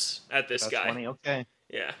 attempts at this guy. 20, okay.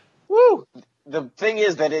 Yeah. Woo! The thing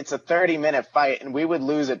is that it's a 30-minute fight, and we would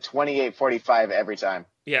lose at 28:45 every time.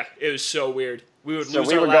 Yeah, it was so weird. We would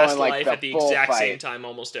lose our last life at the exact same time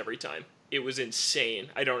almost every time. It was insane.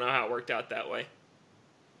 I don't know how it worked out that way.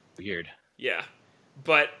 Weird. Yeah.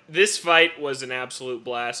 But this fight was an absolute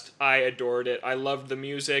blast. I adored it. I loved the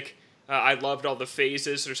music. I loved all the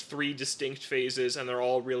phases. There's 3 distinct phases, and they're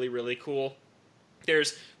all really, really cool.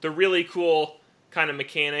 There's the really cool kind of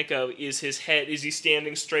mechanic of is he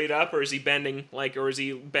standing straight up, or is he bending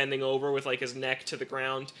over with like his neck to the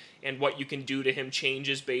ground, and what you can do to him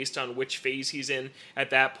changes based on which phase he's in at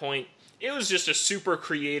that point. It was just a super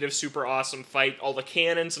creative, super awesome fight. All the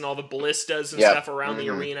cannons and all the ballistas and stuff around the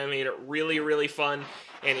arena made it really, really fun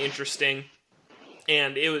and interesting.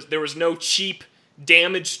 And there was no cheap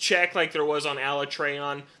damage check like there was on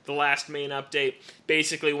Alatreon, the last main update.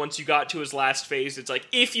 Basically, once you got to his last phase, it's like,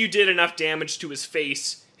 if you did enough damage to his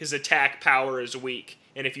face, his attack power is weak.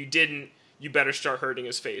 And if you didn't, you better start hurting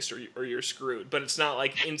his face or you're screwed. But it's not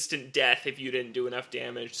like instant death if you didn't do enough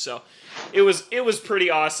damage. So it was pretty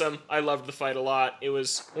awesome. I loved the fight a lot. It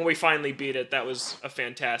was, when we finally beat it, that was a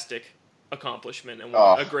fantastic accomplishment and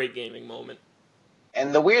a great gaming moment.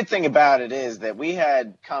 And the weird thing about it is that we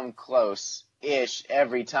had come close-ish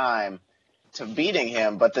every time to beating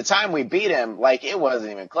him, but the time we beat him, like, it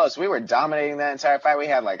wasn't even close. We were dominating that entire fight. We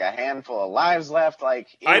had, like, a handful of lives left. Like,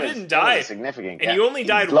 I didn't die. It was a significant gap. And you only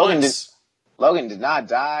died once. Logan did not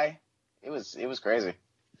die. It was crazy.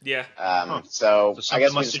 Yeah. So I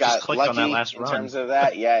guess we just got clicked lucky on that last in run. terms of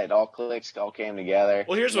that. Yeah, it all clicked, all came together.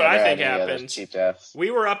 Well, here's what I think happened. Cheap deaths.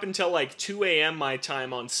 We were up until like 2 a.m. my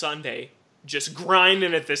time on Sunday, just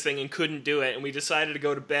grinding at this thing and couldn't do it. And we decided to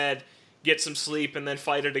go to bed, get some sleep, and then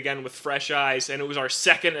fight it again with fresh eyes. And it was our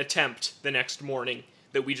second attempt the next morning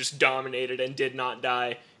that we just dominated and did not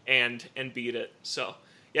die and beat it. So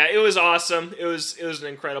yeah, it was awesome. It was an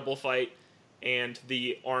incredible fight, and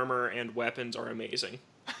the armor and weapons are amazing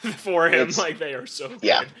for him. Like, they are so good.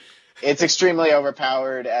 Yeah, it's extremely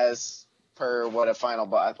overpowered as per what a final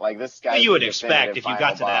boss. Like, this guy. Well, you would expect if you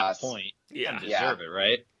got to that point, you deserve it,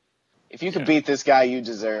 right? If you could beat this guy, you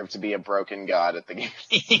deserve to be a broken god at the game.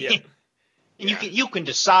 Yeah. And you can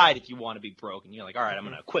decide if you want to be broken. You're like, all right, I'm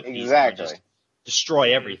going to quit these and just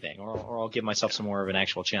destroy everything, or I'll give myself some more of an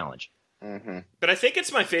actual challenge. Mm-hmm. But I think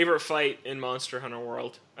it's my favorite fight in Monster Hunter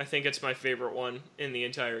World. I think it's my favorite one in the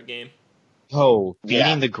entire game. Oh,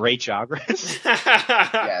 beating the Great Jagras?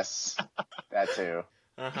 Yes, that too.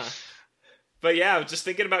 Uh-huh. But yeah, I was just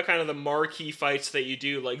thinking about kind of the marquee fights that you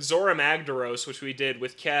do, like Zora Magdaros, which we did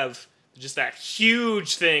with Kev. Just that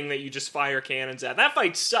huge thing that you just fire cannons at. That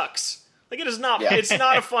fight sucks. Like, it is not. Yeah. It's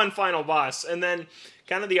not a fun final boss. And then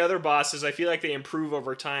kind of the other bosses, I feel like they improve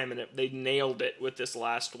over time, and they nailed it with this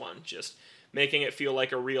last one, just making it feel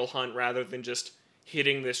like a real hunt rather than just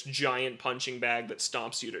hitting this giant punching bag that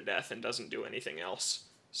stomps you to death and doesn't do anything else.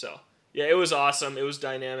 So yeah, it was awesome. It was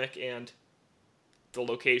dynamic, and the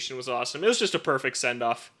location was awesome. It was just a perfect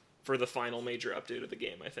send-off for the final major update of the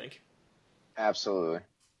game, I think. Absolutely.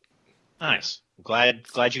 Nice. Glad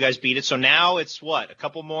you guys beat it. So now it's what? A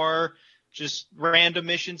couple more just random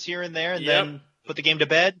missions here and there, and then put the game to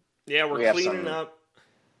bed? Yeah, we're cleaning up.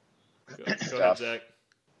 Go ahead, Zach.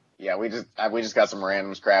 Yeah, we just got some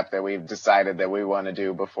random scrap that we've decided that we want to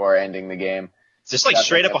do before ending the game. Is this like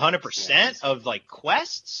straight up 100% of like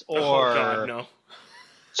quests, or? Oh God, no.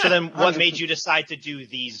 So then what made you decide to do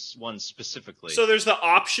these ones specifically? So there's the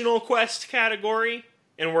optional quest category,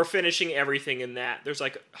 and we're finishing everything in that. There's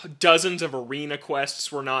like dozens of arena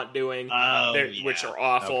quests we're not doing, which are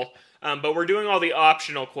awful. Okay. But we're doing all the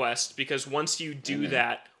optional quests, because once you do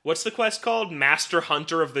that, what's the quest called? Master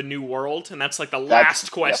Hunter of the New World, and that's like the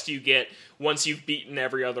last quest you get once you've beaten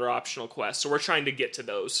every other optional quest. So we're trying to get to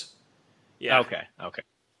those. Yeah. Okay.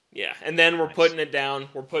 Yeah, and then we're putting it down.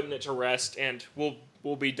 We're putting it to rest, and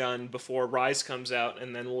we'll be done before Rise comes out,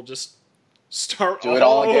 and then we'll just start do it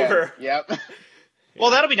all over. Again. Yep. Well,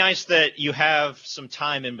 that'll be nice that you have some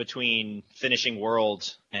time in between finishing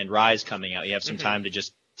World and Rise coming out. You have some time to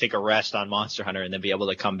just take a rest on Monster Hunter and then be able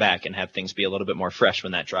to come back and have things be a little bit more fresh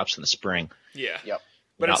when that drops in the spring. Yeah. Yep.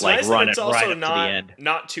 But not it's like nice run that it's it also right up to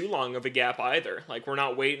not too long of a gap either. Like, we're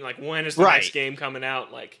not waiting, like, when is the next game coming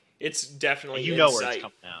out? Like, it's definitely you in know sight. where it's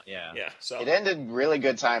coming out. Yeah. So it ended really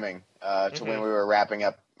good timing to when we were wrapping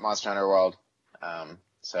up Monster Hunter World.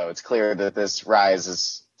 So it's clear that this Rise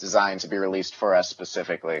is designed to be released for us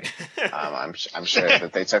specifically. I'm sure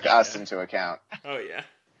that they took us into account. Oh yeah.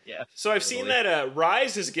 Yeah. So I've seen that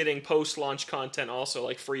Rise is getting post-launch content also,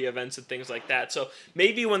 like free events and things like that. So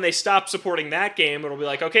maybe when they stop supporting that game, it'll be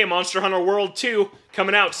like, okay, Monster Hunter World 2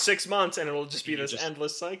 coming out 6 months, and it'll just be this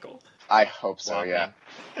endless cycle. I hope so, yeah.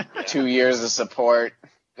 2 years of support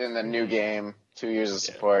in the new game, 2 years of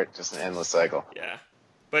support, just an endless cycle. Yeah.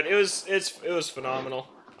 But it was phenomenal.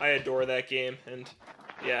 I adore that game, and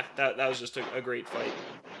yeah, that was just a great fight.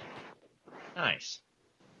 Nice.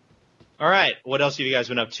 All right, what else have you guys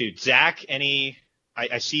been up to? Zach, I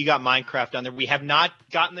I see you got Minecraft on there. We have not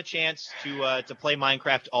gotten the chance to play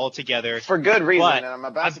Minecraft all together. For good reason, But and I'm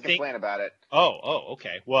about to complain about it. Oh,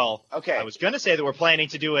 okay. Well, Okay. I was going to say that we're planning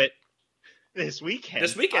to do it this weekend.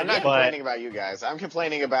 I'm not complaining about you guys. I'm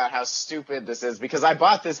complaining about how stupid this is because I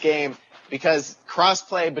bought this game because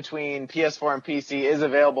crossplay between PS4 and PC is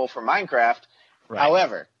available for Minecraft. Right.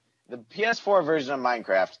 However, the PS4 version of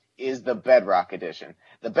Minecraft is the Bedrock Edition.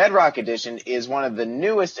 The Bedrock Edition is one of the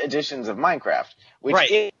newest editions of Minecraft,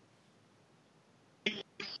 which is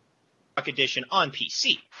Edition on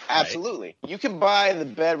PC. Absolutely. Right? You can buy the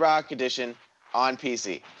Bedrock Edition on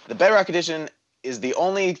PC. The Bedrock Edition is the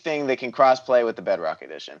only thing that can cross-play with the Bedrock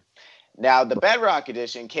Edition. Now, the Bedrock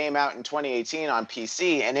Edition came out in 2018 on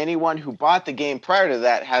PC, and anyone who bought the game prior to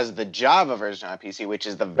that has the Java version on PC, which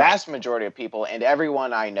is the vast majority of people and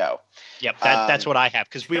everyone I know. Yep, that's what I have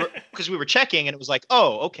because we were checking, and it was like,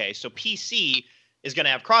 oh, okay, so PC is going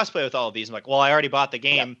to have crossplay with all of these. I'm like, well, I already bought the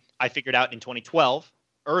game. Yep. I figured out in 2012,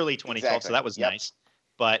 early 2012, exactly. So that was nice.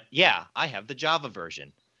 But yeah, I have the Java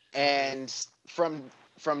version. And from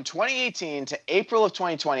 2018 to April of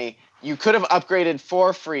 2020, you could have upgraded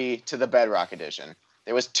for free to the Bedrock Edition.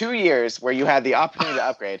 There was 2 years where you had the opportunity to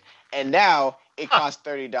upgrade, and now it costs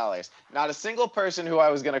 $30. Not a single person who I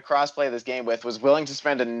was going to cross-play this game with was willing to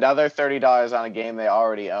spend another $30 on a game they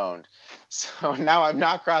already owned. So now I'm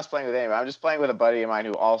not cross-playing with anyone. I'm just playing with a buddy of mine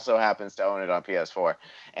who also happens to own it on PS4.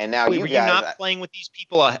 And now were you not playing with these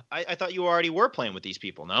people? I thought you already were playing with these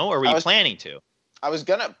people, no? Or were you planning to?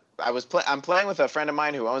 I'm playing with a friend of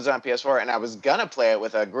mine who owns it on PS4, and I was gonna play it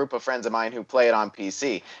with a group of friends of mine who play it on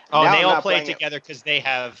PC. Oh, and they all play it together because they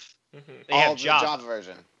have Java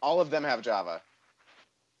version. All of them have Java.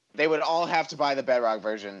 They would all have to buy the Bedrock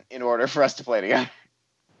version in order for us to play together.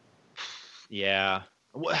 Yeah,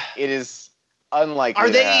 it is unlikely.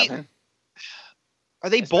 Are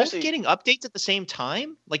they both getting updates at the same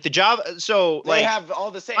time? Like the Java, so they have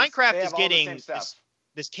all the same. Minecraft is getting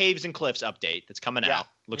this Caves and Cliffs update that's coming out.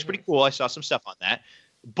 Looks pretty cool. I saw some stuff on that.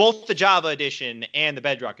 Both the Java edition and the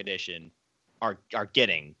Bedrock edition are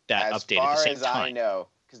getting that update at the same time. As far as I know,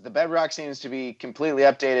 because the Bedrock seems to be completely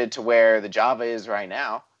updated to where the Java is right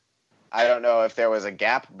now. I don't know if there was a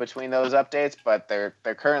gap between those updates, but they're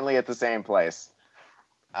currently at the same place.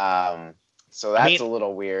 So that's a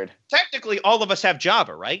little weird. Technically, all of us have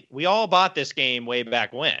Java, right? We all bought this game way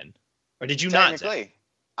back when. Or did you not? Technically,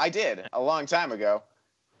 I did a long time ago.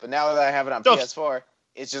 But now that I have it on PS4,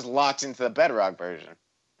 it's just locked into the Bedrock version.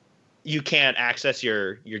 You can't access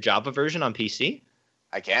your Java version on PC?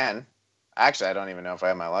 I can. Actually, I don't even know if I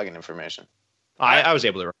have my login information. I was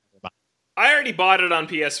able to. I already bought it on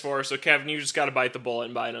PS4, so Kevin, you just got to bite the bullet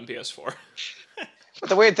and buy it on PS4. But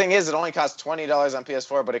the weird thing is, it only costs $20 on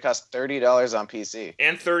PS4, but it costs $30 on PC.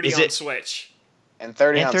 And $30 on Switch. And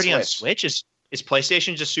 $30 on Switch? Is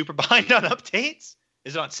PlayStation just super behind on updates?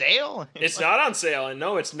 Is it on sale? It's not on sale, and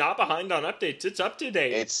no, it's not behind on updates. It's up to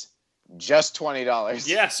date. It's just $20.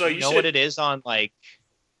 Yeah, so you know what it is on like,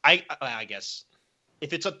 I guess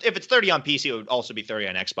if it's $30 on PC, it would also be $30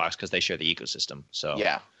 on Xbox because they share the ecosystem. So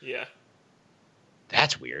yeah,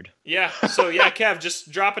 that's weird. Yeah, so yeah, Kev, just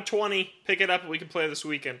drop a 20, pick it up, and we can play this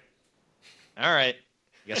weekend. All right.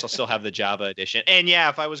 I guess I'll still have the Java edition. And yeah,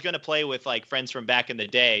 if I was going to play with like friends from back in the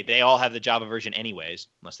day, they all have the Java version anyways,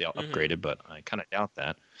 unless they all upgraded, but I kind of doubt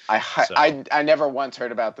that. I never once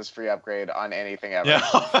heard about this free upgrade on anything ever.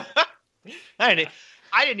 No. I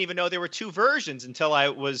didn't even know there were two versions until I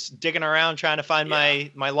was digging around trying to find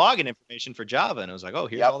my login information for Java, and I was like, oh,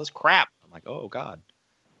 here's all this crap. I'm like, oh, God.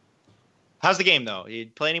 How's the game, though? You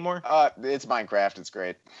play anymore? It's Minecraft. It's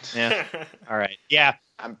great. Yeah. All right. Yeah.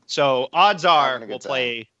 So odds are we'll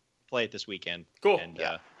play it this weekend. Cool. And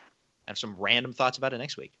have some random thoughts about it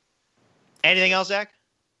next week. Anything else, Zach?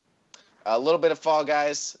 A little bit of Fall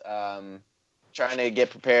Guys. Trying to get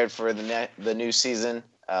prepared for the new season.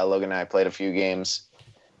 Logan and I played a few games.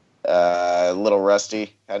 A little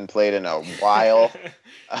rusty. Hadn't played in a while.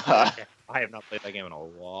 I have not played that game in a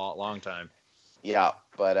long time. Yeah,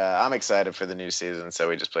 but I'm excited for the new season, so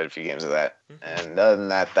we just played a few games of that. And other than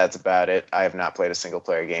that, that's about it. I have not played a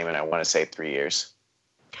single-player game in, I want to say, 3 years.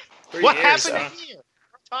 What happened to Nier?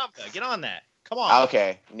 Tomka, get on that. Come on.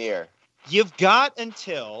 Okay, Nier. You've got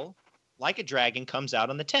until Like a Dragon comes out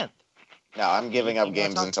on the 10th. No, I'm giving up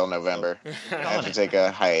games until November. I have to take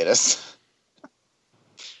a hiatus.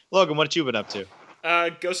 Logan, what have you been up to?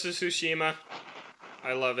 Ghost of Tsushima.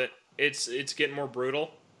 I love it. It's getting more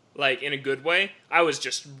brutal. like in a good way. I was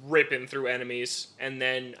just ripping through enemies, and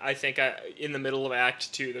then I think in the middle of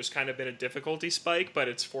Act 2, there's kind of been a difficulty spike, but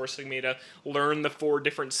it's forcing me to learn the 4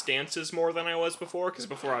 different stances more than I was before, because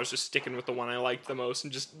before I was just sticking with the one I liked the most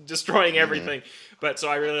and just destroying everything. But so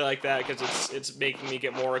I really like that, because it's making me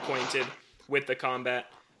get more acquainted with the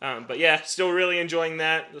combat. But yeah, still really enjoying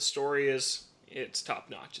that. The story it's top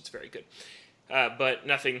notch. It's very good. But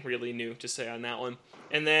nothing really new to say on that one.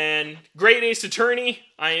 And then Great Ace Attorney.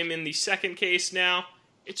 I am in the second case now.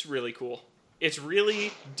 It's really cool. It's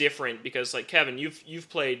really different because, like, Kevin, you've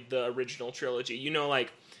played the original trilogy. You know,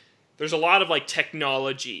 like, there's a lot of, like,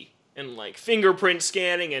 technology and, like, fingerprint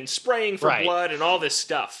scanning and spraying for blood and all this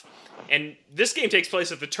stuff. And this game takes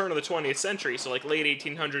place at the turn of the 20th century, so, like, late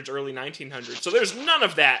 1800s, early 1900s. So there's none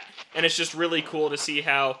of that. And it's just really cool to see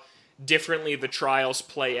how differently the trials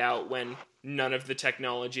play out when none of the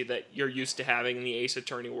technology that you're used to having in the Ace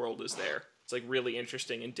Attorney world is there. It's like really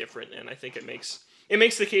interesting and different, and I think it makes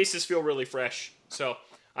the cases feel really fresh. So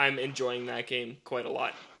I'm enjoying that game quite a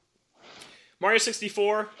lot. Mario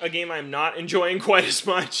 64, a game I'm not enjoying quite as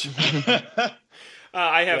much.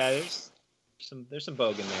 I have there's some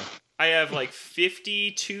bogue in there. I have like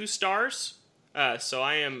 52 stars, so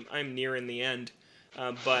I'm nearing the end.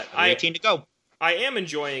 But 18 to go. I am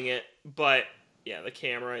enjoying it, but yeah, the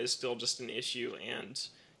camera is still just an issue, and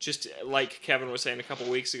just like Kevin was saying a couple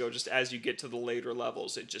weeks ago, just as you get to the later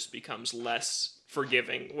levels, it just becomes less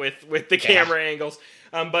forgiving with the camera angles.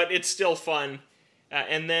 But it's still fun.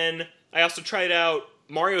 And then I also tried out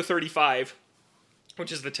Mario 35,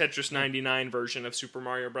 which is the Tetris 99 version of Super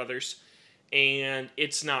Mario Brothers, and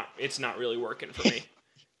it's not really working for me.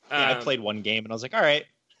 I played one game and I was like, all right,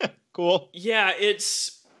 cool. Yeah,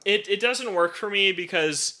 it doesn't work for me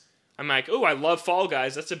because I'm like, oh, I love Fall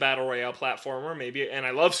Guys. That's a battle royale platformer, maybe, and I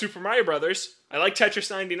love Super Mario Brothers. I like Tetris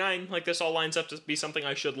 99. Like, this all lines up to be something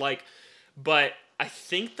I should like. But I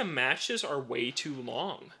think the matches are way too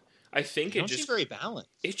long. I think it just seem very balanced.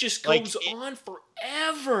 It just goes on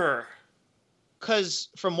forever. Because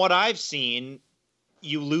from what I've seen,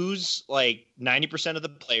 you lose like 90% of the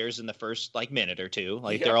players in the first like minute or two.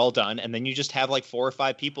 Like they're all done, and then you just have like 4 or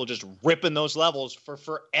 5 people just ripping those levels for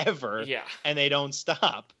forever. Yeah, and they don't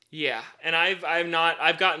stop. Yeah, and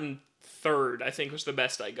I've gotten third. I think was the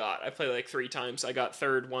best I got. I played like 3 times. I got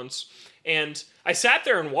third once, and I sat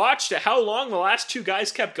there and watched how long the last 2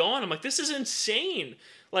 guys kept going. I'm like, this is insane.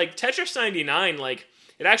 Like Tetris 99, like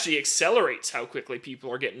it actually accelerates how quickly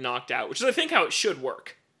people are getting knocked out, which is I think how it should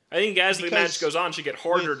work. I think as the match goes on, it should get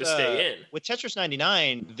harder to stay in. With Tetris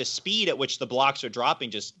 99, the speed at which the blocks are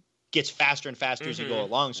dropping just gets faster and faster as you go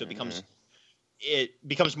along, so it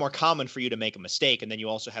becomes more common for you to make a mistake, and then you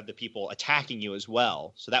also have the people attacking you as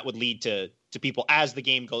well. So that would lead to people, as the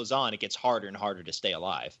game goes on, it gets harder and harder to stay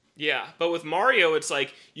alive. Yeah, but with Mario, it's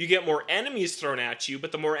like you get more enemies thrown at you,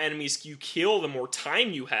 but the more enemies you kill, the more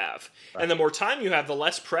time you have. Right. And the more time you have, the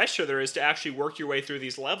less pressure there is to actually work your way through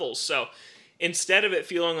these levels. So instead of it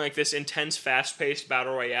feeling like this intense, fast-paced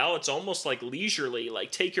battle royale, it's almost like leisurely.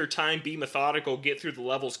 Like, take your time, be methodical, get through the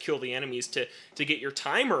levels, kill the enemies to get your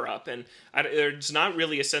timer up. And there's not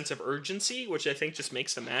really a sense of urgency, which I think just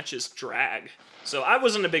makes the matches drag. So I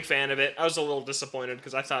wasn't a big fan of it. I was a little disappointed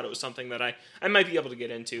because I thought it was something that I might be able to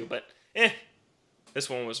get into, but this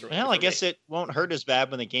one was really I guess it won't hurt as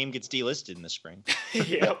bad when the game gets delisted in the spring.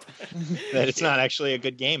 Yep. That it's not actually a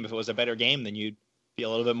good game. If it was a better game, then you'd be a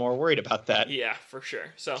little bit more worried about that. Yeah, for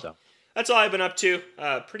sure. So that's all I've been up to.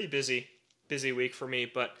 Pretty busy week for me,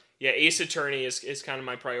 but yeah, Ace Attorney is kind of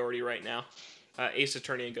my priority right now. Ace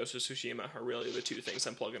Attorney and Ghost of Tsushima are really the 2 things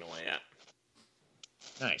I'm plugging away at.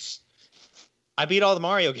 Nice. I beat all the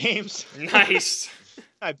Mario games. Nice.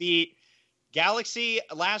 I beat Galaxy.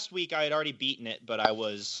 Last week I had already beaten it, but I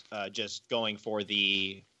was just going for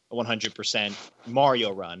the 100%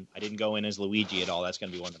 Mario run. I didn't go in as Luigi at all. That's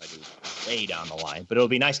going to be one that I do way down the line. But it'll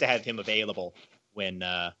be nice to have him available when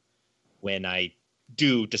I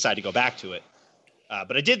do decide to go back to it.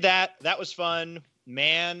 But I did that. That was fun.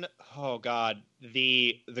 Man, oh God,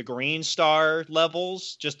 the green star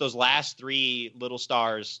levels, just those last 3 little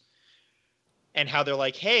stars, and how they're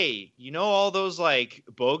like, hey, you know all those like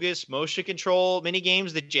bogus motion control mini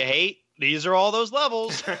games that you hate? These are all those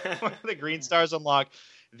levels. The green stars unlock.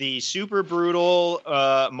 The super brutal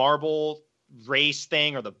marble race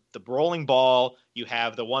thing, or the rolling ball. You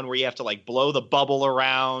have the one where you have to like blow the bubble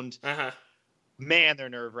around. Man, they're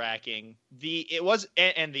nerve wracking. And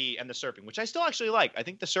the surfing, which I still actually like. I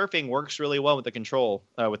think the surfing works really well with the control,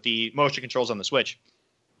 with the motion controls on the Switch.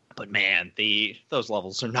 But man, those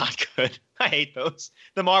levels are not good. I hate those.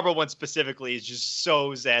 The marble one specifically is just so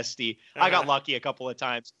zesty. I got lucky a couple of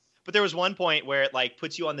times. But there was one point where it like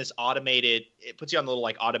puts you on the little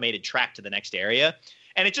like automated track to the next area.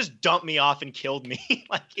 And it just dumped me off and killed me.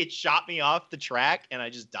 Like it shot me off the track and I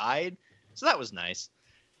just died. So that was nice.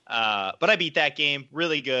 But I beat that game.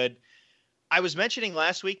 Really good. I was mentioning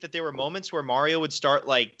last week that there were moments where Mario would start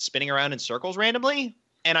like spinning around in circles randomly.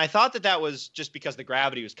 And I thought that was just because the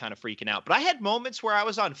gravity was kind of freaking out. But I had moments where I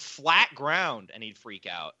was on flat ground and he'd freak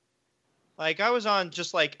out. Like I was on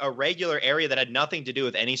just like a regular area that had nothing to do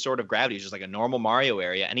with any sort of gravity. It was just like a normal Mario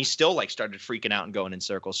area. And he still like started freaking out and going in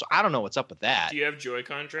circles. So I don't know what's up with that. Do you have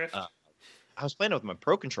Joy-Con drift? I was playing with my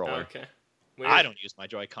Pro Controller. Oh, okay. Weird. I don't use my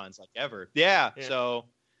Joy-Cons like ever. Yeah. So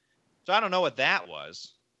I don't know what that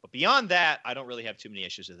was. But beyond that, I don't really have too many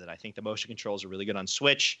issues with it. I think the motion controls are really good on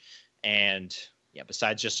Switch. And yeah,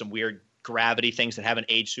 besides just some weird gravity things that haven't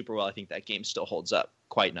aged super well, I think that game still holds up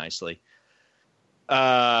quite nicely.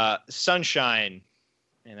 Sunshine,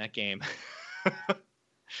 and that game.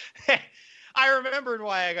 I remembered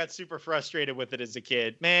why I got super frustrated with it as a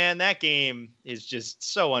kid. Man, that game is just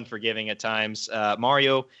so unforgiving at times.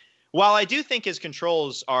 Mario, while I do think his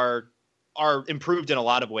controls are improved in a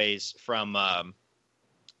lot of ways from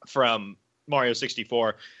Mario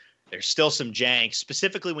 64, there's still some jank,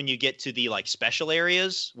 specifically when you get to the like special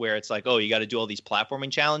areas where it's like, oh, you got to do all these platforming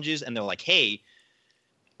challenges, and they're like, hey,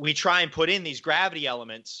 we try and put in these gravity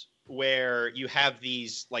elements where you have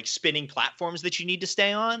these like spinning platforms that you need to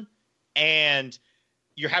stay on, and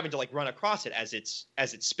you're having to like run across it as it's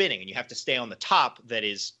spinning, and you have to stay on the top that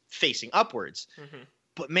is facing upwards. Mm-hmm.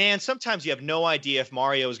 But man, sometimes you have no idea if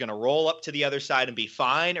Mario is going to roll up to the other side and be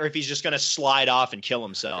fine, or if he's just going to slide off and kill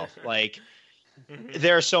himself. Like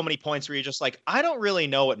there are so many points where you're just like, I don't really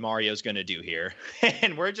know what Mario's going to do here,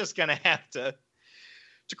 and we're just going to have to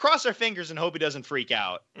cross our fingers and hope he doesn't freak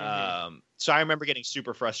out. Mm-hmm. So I remember getting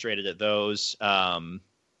super frustrated at those.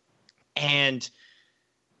 And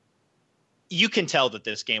you can tell that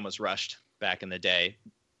this game was rushed back in the day,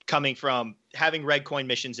 coming from having red coin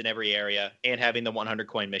missions in every area and having the 100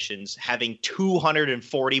 coin missions, having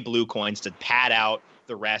 240 blue coins to pad out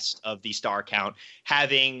the rest of the star count,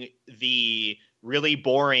 having the really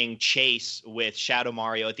boring chase with Shadow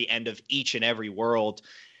Mario at the end of each and every world.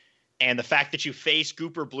 And the fact that you face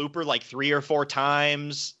Gooper Blooper like 3 or 4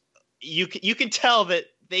 times, you can tell that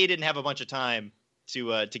they didn't have a bunch of time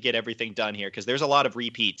to get everything done here, because there's a lot of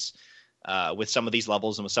repeats with some of these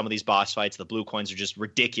levels and with some of these boss fights. The blue coins are just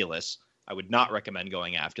ridiculous. I would not recommend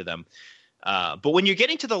going after them. But when you're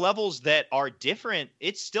getting to the levels that are different,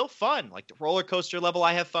 it's still fun. Like the roller coaster level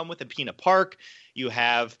I have fun with in Peanut Park. You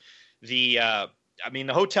have the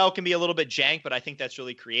the hotel can be a little bit jank, but I think that's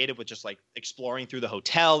really creative with just like exploring through the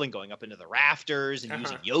hotel and going up into the rafters and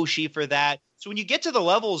using Yoshi for that. So when you get to the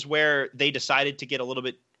levels where they decided to get a little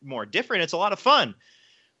bit more different, it's a lot of fun.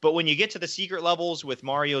 But when you get to the secret levels with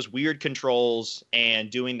Mario's weird controls and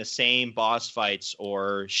doing the same boss fights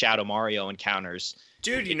or Shadow Mario encounters,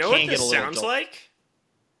 dude, you know what this sounds like?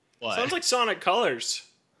 What? Sounds like Sonic Colors.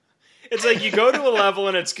 It's like you go to a level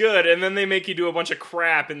and it's good, and then they make you do a bunch of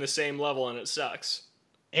crap in the same level and it sucks.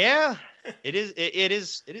 Yeah, it is. It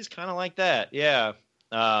is kind of like that. Yeah.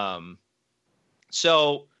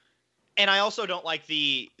 So, and I also don't like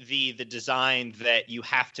the design that you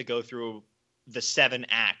have to go through the 7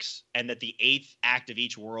 acts, and that the 8th act of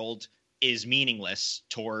each world is meaningless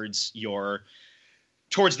towards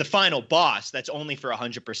the final boss. That's only for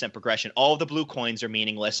 100% progression. All of the blue coins are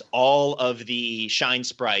meaningless. All of the shine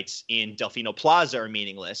sprites in Delfino Plaza are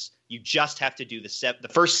meaningless. You just have to do the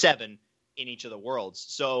first 7 in each of the worlds.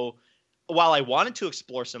 So while I wanted to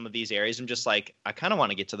explore some of these areas, I'm just like, I kind of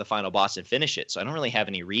want to get to the final boss and finish it. So I don't really have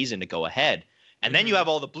any reason to go ahead. And then you have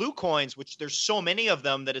all the blue coins, which there's so many of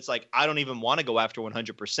them that it's like, I don't even want to go after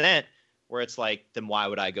 100%, where it's like, then why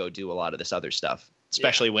would I go do a lot of this other stuff?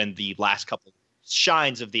 Especially when the last couple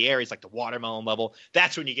shines of the areas, like the watermelon level,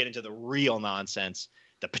 that's when you get into the real nonsense.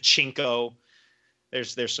 The pachinko,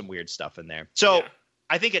 there's some weird stuff in there. So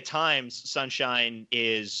I think at times Sunshine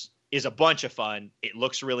is a bunch of fun. It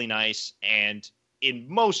looks really nice, and in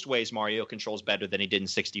most ways Mario controls better than he did in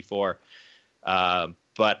 64.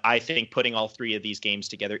 But I think putting all 3 of these games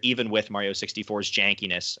together, even with Mario 64's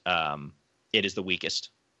jankiness, it is the weakest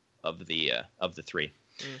of the 3.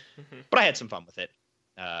 Mm-hmm. But I had some fun with it.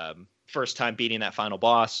 First time beating that final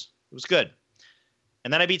boss, it was good.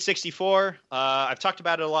 And then I beat 64. I've talked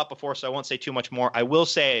about it a lot before, so I won't say too much more. I will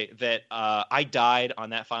say that I died on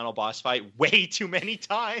that final boss fight way too many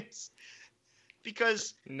times,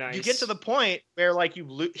 because you get to the point where like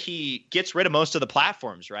he gets rid of most of the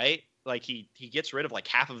platforms, right? Like he gets rid of like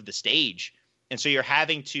half of the stage, and so you're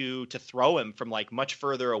having to throw him from like much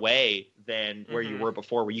further away than where you were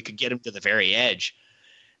before, where you could get him to the very edge.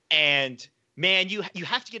 And man, you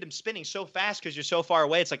have to get him spinning so fast because you're so far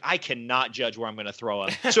away. It's like I cannot judge where I'm going to throw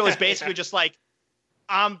him. So it's basically just like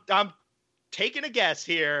I'm taking a guess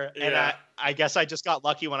here, and I guess I just got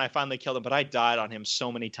lucky when I finally killed him. But I died on him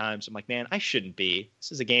so many times. I'm like, man, I shouldn't be.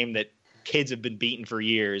 This is a game that kids have been beaten for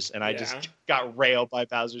years, and I just got railed by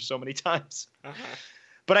Bowser so many times.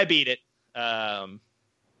 But I beat it, and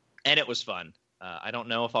it was fun. I don't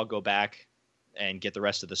know if I'll go back and get the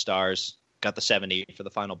rest of the stars. Got the 70 for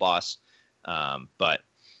the final boss. But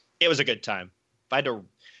it was a good time. If I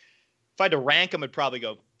had to rank them, I'd probably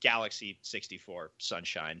go Galaxy 64,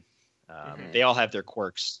 Sunshine. They all have their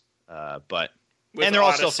quirks, but and they're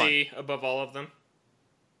Odyssey all still fun. Above all of them.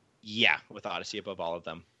 Yeah, with Odyssey above all of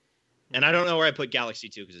them. And I don't know where I put Galaxy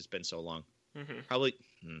 2 because it's been so long. Probably,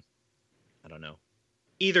 I don't know.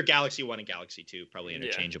 Either Galaxy 1 and Galaxy 2, probably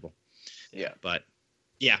interchangeable. Yeah. But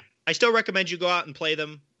yeah, I still recommend you go out and play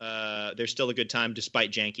them. They're still a good time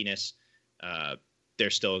despite jankiness. They're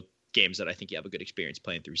still games that I think you have a good experience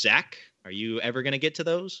playing through. Zach, are you ever going to get to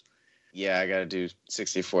those? Yeah, I got to do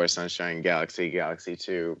 64, Sunshine, Galaxy, Galaxy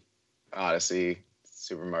 2, Odyssey,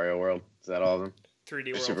 Super Mario World. Is that all of them?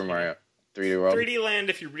 3D World. Super Mario. 3D World. 3D Land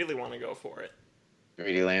if you really want to go for it.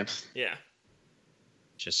 3D Land. Yeah.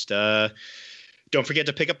 Just don't forget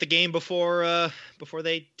to pick up the game before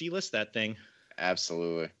they delist that thing.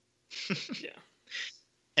 Absolutely. Yeah.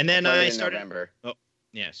 And then I started. November. Oh,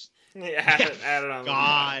 yes. Yeah, add it on.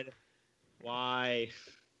 God. Why?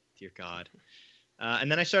 Dear God.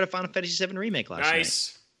 And then I started Final Fantasy VII Remake last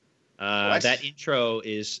night. Nice. That intro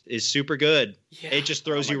is super good. Yeah. It just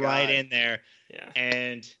throws you right in there. Yeah.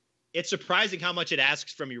 And it's surprising how much it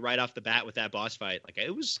asks from you right off the bat with that boss fight. Like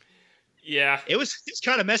it was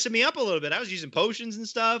kind of messing me up a little bit. I was using potions and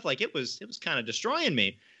stuff. Like it was kind of destroying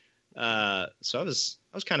me. So I was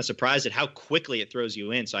kind of surprised at how quickly it throws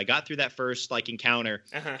you in. So I got through that first encounter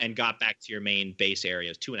and got back to your main base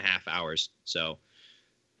area. It was 2.5 hours. So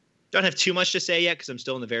don't have too much to say yet because I'm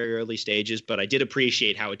still in the very early stages, but I did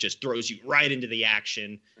appreciate how it just throws you right into the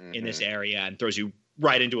action in this area and throws you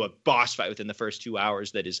right into a boss fight within the first 2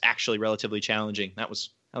 hours that is actually relatively challenging. That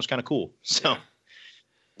was kind of cool. So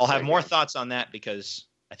I'll have more thoughts on that because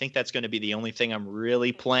I think that's going to be the only thing I'm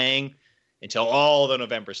really playing until all the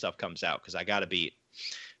November stuff comes out because I got to beat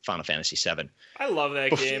Final Fantasy VII. I love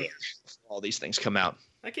that game. All these things come out.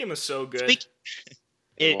 That game was so good.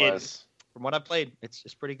 It was. From what I played, it's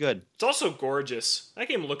pretty good. It's also gorgeous. That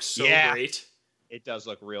game looks so great. It does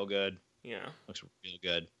look real good. Yeah. Looks real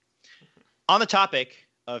good. On the topic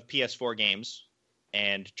of PS4 games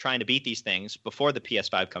and trying to beat these things before the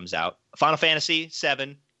PS5 comes out, Final Fantasy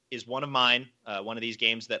VII is one of mine. One of these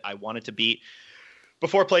games that I wanted to beat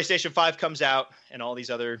before PlayStation 5 comes out, and all these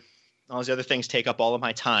other things take up all of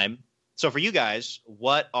my time. So for you guys,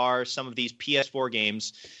 what are some of these PS4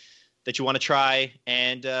 games that you want to try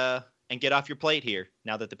and get off your plate here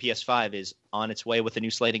now that the PS5 is on its way with a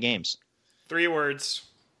new slate of games? 3 words.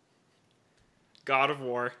 God of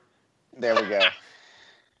War. There we go.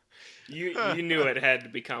 You knew it had to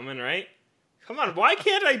be coming, right? Come on, why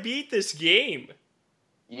can't I beat this game?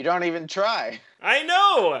 You don't even try. I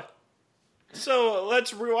know! So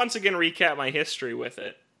let's once again recap my history with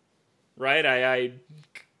it. Right? I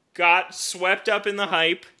got swept up in the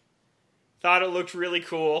hype. Thought it looked really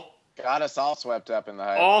cool. Got us all swept up in the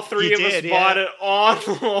hype. All three of us bought it on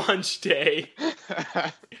launch day.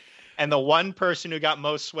 And the one person who got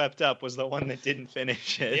most swept up was the one that didn't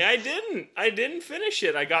finish it. Yeah, I didn't finish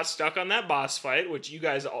it. I got stuck on that boss fight, which you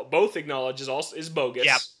guys both acknowledge is bogus.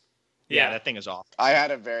 Yep. Yeah, that thing is awful. I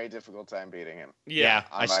had a very difficult time beating him. Yeah,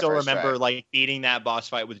 I still remember beating that boss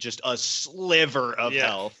fight with just a sliver of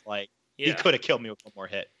health. He could have killed me with one more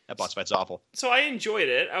hit. That boss fight's awful. So I enjoyed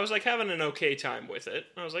it. I was having an okay time with it.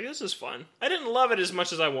 I was like, this is fun. I didn't love it as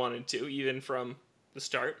much as I wanted to, even from the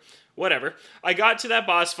start. Whatever. I got to that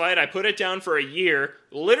boss fight. I put it down for a year.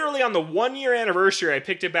 Literally on the 1-year anniversary, I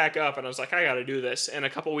picked it back up, and I was like, I gotta do this. And a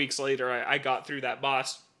couple weeks later, I got through that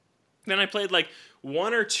boss. Then I played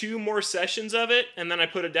 1 or 2 more sessions of it, and then I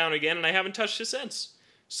put it down again, and I haven't touched it since.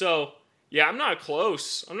 So, yeah, I'm not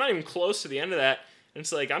close. I'm not even close to the end of that. And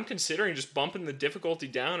it's I'm considering just bumping the difficulty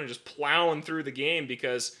down and just plowing through the game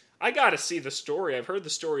because I gotta see the story. I've heard the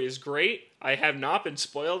story is great. I have not been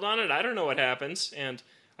spoiled on it. I don't know what happens, and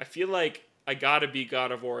I feel like I gotta beat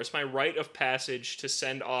God of War. It's my rite of passage to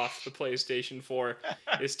send off the PlayStation 4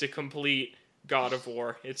 is to complete God of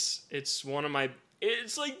War. It's one of my...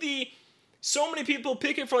 It's so many people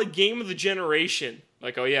pick it for game of the generation.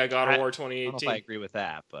 Oh yeah, God of War 2018. I don't know if I agree with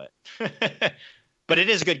that, but but it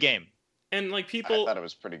is a good game. And like I people thought it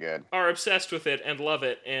was pretty good. are obsessed with it and love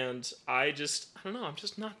it, and I don't know, I'm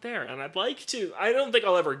just not there. And I'd like to. I don't think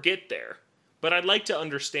I'll ever get there, but I'd like to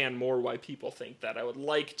understand more why people think that. I would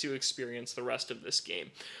like to experience the rest of this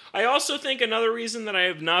game. I also think another reason that I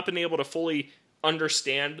have not been able to fully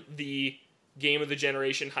understand the game of the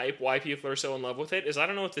generation hype, why people are so in love with it, is I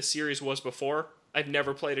don't know what the series was before. I've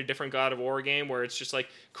never played a different God of War game where it's just like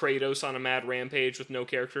Kratos on a mad rampage with no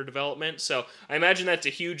character development. So I imagine that's a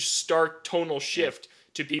huge, stark tonal shift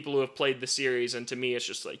to people who have played the series. And to me, it's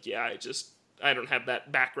just like, I don't have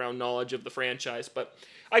that background knowledge of the franchise. But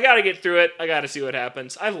I got to get through it. I got to see what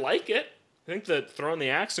happens. I like it. I think that throwing the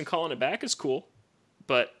axe and calling it back is cool.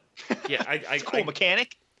 But yeah, it's a cool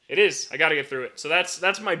mechanic. It is. I got to get through it. So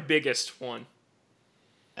that's my biggest one.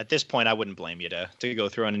 At this point, I wouldn't blame you to go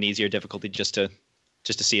through on an easier difficulty just to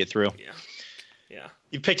see it through. Yeah.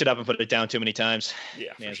 You've picked it up and put it down too many times.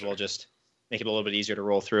 Yeah. May as well just make it a little bit easier to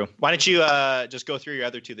roll through. Why don't you just go through your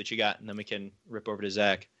other two that you got, and then we can rip over to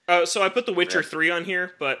Zach. So I put The Witcher 3 on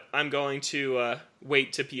here, but I'm going to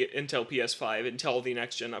wait until PS5 until the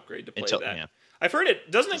next gen upgrade to play that. Yeah. I've heard it.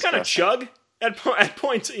 Doesn't it kind of chug at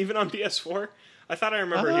points even on PS4? I thought I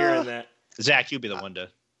remember hearing that. Zach, you'd be the one to.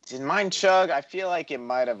 Did mine chug? I feel like it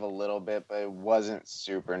might have a little bit, but it wasn't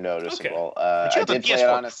super noticeable. Okay. I did play it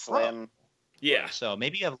on a Slim. Yeah. So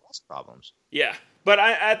maybe you have less problems. Yeah. But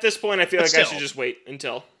at this point, I feel like I should just wait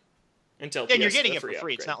until Yeah, and you're getting it for free.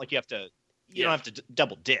 Upgrade. It's not like you have to. You don't have to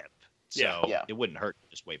double dip. So it wouldn't hurt to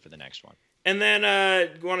just wait for the next one. And then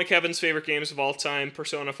one of Kevin's favorite games of all time,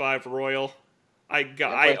 Persona 5 Royal. I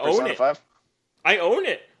own it. 5? I own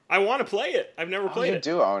it. I want to play it. I've never played it.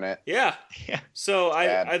 You do own it. Yeah. So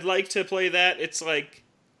I'd like to play that. It's like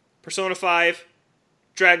Persona 5,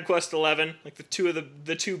 Dragon Quest 11, like the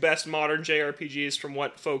two best modern JRPGs from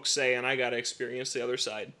what folks say, and I got to experience the other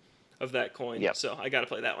side of that coin. Yep. So I got to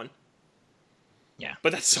play that one. Yeah.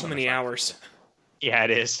 But that's so many hours. Yeah,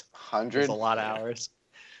 it is. 100? It's a lot of hours.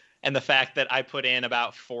 And the fact that I put in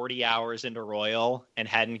about 40 hours into Royal and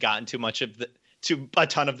hadn't gotten a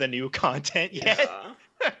ton of the new content yet. Yeah.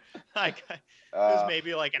 Like, there's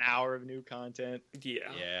maybe like an hour of new content.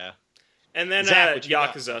 Yeah. And then Zach,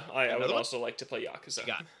 Yakuza. I would also like to play Yakuza.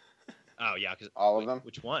 Oh, Yakuza. All of them?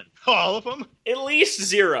 Which one? All of them? At least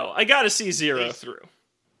 0. I got to see 0 through.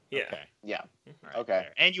 Yeah. Okay. Yeah. Right, okay.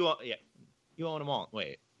 Fair. And you own them all.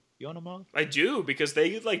 Wait. You own them all? I do, because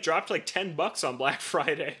they dropped like $10 on Black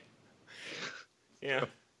Friday. Yeah.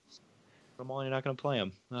 Them all, you're not going to play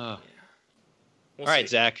them. Oh. Yeah. All right,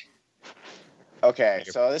 Zach. Okay,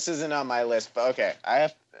 so this isn't on my list, but okay. I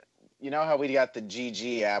have, you know how we got the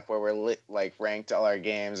GG app where we're ranked all our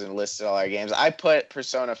games and listed all our games? I put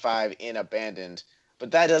Persona 5 in abandoned, but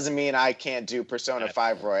that doesn't mean I can't do Persona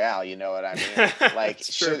 5 Royale, you know what I mean? Like,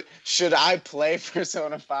 should I play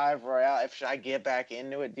Persona 5 Royale? Should I get back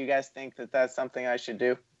into it? Do you guys think that that's something I should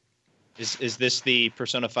do? Is this the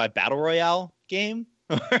Persona 5 Battle Royale game?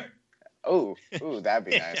 Ooh, that'd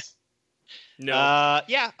be nice. No.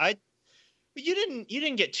 Yeah, You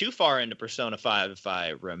didn't get too far into Persona 5, if I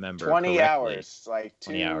remember 20 correctly. Hours, like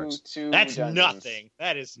 20 hours. That's dungeons. Nothing.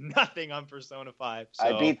 That is nothing on Persona 5. So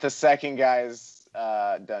I beat the second guy's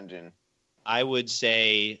dungeon. I would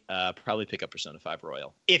say probably pick up Persona 5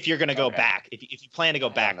 Royal. If you're going to go back, if you plan to go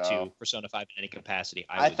back to Persona 5 in any capacity,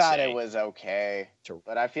 I thought it was okay,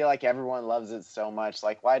 but I feel like everyone loves it so much.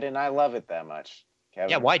 Like, why didn't I love it that much, Kevin?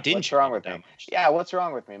 Yeah, why didn't what's you wrong love with it that me? much? Yeah, what's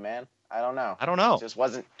wrong with me, man? I don't know.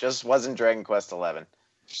 Just wasn't Dragon Quest 11.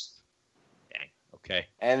 Dang. Okay.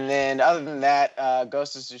 And then other than that,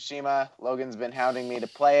 Ghost of Tsushima, Logan's been hounding me to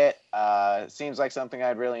play it. Seems like something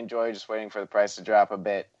I'd really enjoy, just waiting for the price to drop a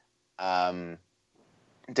bit.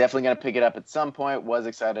 Definitely going to pick it up at some point. Was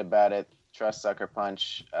excited about it. Trust Sucker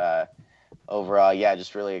Punch. Overall, yeah,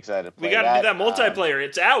 just really excited to play We got to do that multiplayer.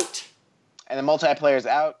 It's out. And the multiplayer's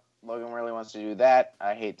out. Logan really wants to do that.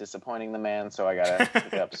 I hate disappointing the man, so I got to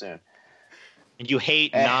pick it up soon. And you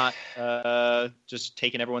hate not just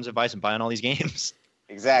taking everyone's advice and buying all these games.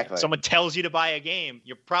 Exactly. If someone tells you to buy a game,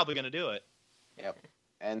 you're probably going to do it. Yep.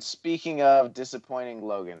 And speaking of disappointing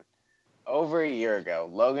Logan, over a year ago,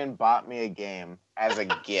 Logan bought me a game as a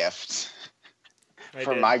gift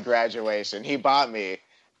for my graduation. He bought me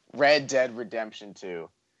Red Dead Redemption 2.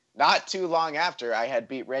 Not too long after I had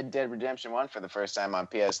beat Red Dead Redemption 1 for the first time on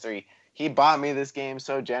PS3. He bought me this game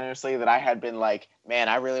so generously that I had been like, man,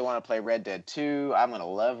 I really want to play Red Dead 2. I'm going to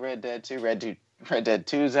love Red Dead 2. Red Dead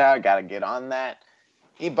 2's out. Got to get on that.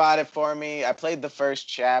 He bought it for me. I played the first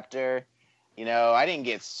chapter. You know, I didn't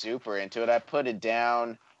get super into it. I put it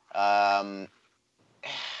down. The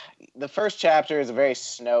first chapter is a very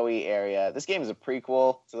snowy area. This game is a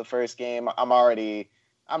prequel to the first game. I'm already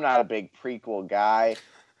I'm not a big prequel guy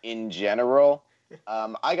in general.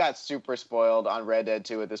 I got super spoiled on Red Dead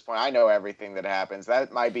 2 at this point. I know everything that happens.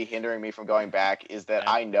 That might be hindering me from going back, is that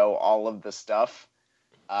I know all of the stuff.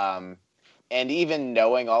 And even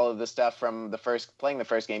knowing all of the stuff from playing the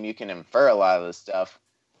first game, you can infer a lot of the stuff.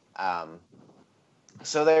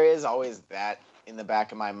 So there is always that in the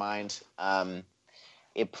back of my mind.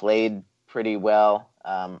 It played pretty well.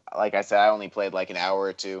 Like I said, I only played like an hour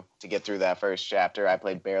or two to get through that first chapter. I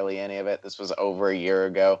played barely any of it. This was over a year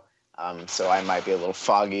ago. So I might be a little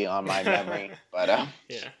foggy on my memory, but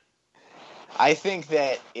yeah. I think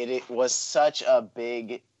that it was such a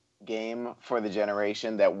big game for the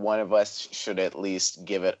generation that one of us should at least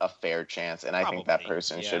give it a fair chance, and I think that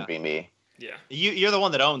person should be me. Yeah, you're the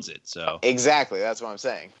one that owns it, so exactly, that's what I'm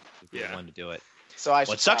saying. You're the one to do it. So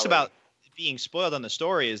what sucks about being spoiled on the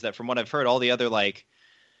story is that from what I've heard, all the other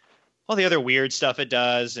weird stuff it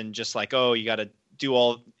does, and just like, oh, you got to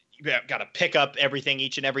pick up everything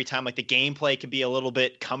each and every time. Like the gameplay can be a little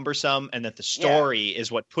bit cumbersome, and that the story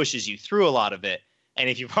is what pushes you through a lot of it. And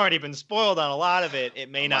if you've already been spoiled on a lot of it, it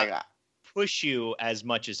may not push you as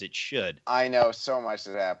much as it should. I know so much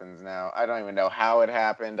that happens now. I don't even know how it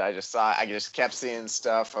happened. I just kept seeing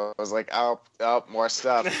stuff. I was like, oh, more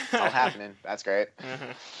stuff. It's all happening. That's great.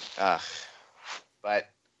 But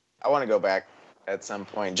I want to go back at some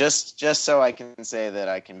point, just so I can say that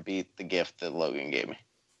I can beat the gift that Logan gave me.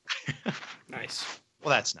 Nice.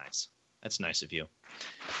 Well, that's nice. That's nice of you.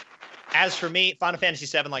 As for me, Final Fantasy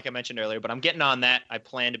VII, like I mentioned earlier, but I'm getting on that. I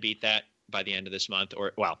plan to beat that by the end of this month,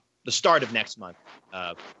 the start of next month,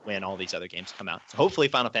 when all these other games come out. So hopefully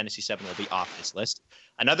Final Fantasy VII will be off this list.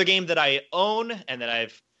 Another game that I own and that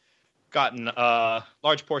I've gotten a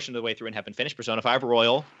large portion of the way through and haven't finished, Persona 5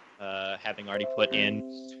 Royal, having already put in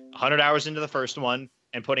 100 hours into the first one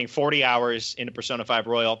and putting 40 hours into Persona 5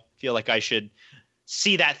 Royal. Feel like I should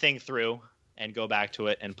see that thing through and go back to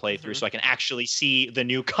it and play through so I can actually see the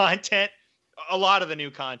new content, a lot of the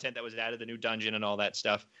new content that was added, the new dungeon and all that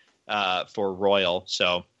stuff for Royal.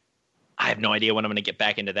 So I have no idea when I'm going to get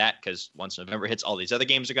back into that, because once November hits, all these other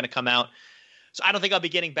games are going to come out. So I don't think I'll be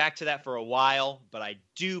getting back to that for a while, but I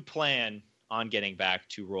do plan on getting back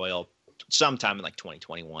to Royal sometime in like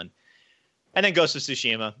 2021. And then Ghost of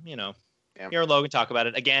Tsushima, hearing Logan talk about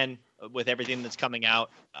it again with everything that's coming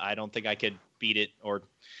out. I don't think I could beat it or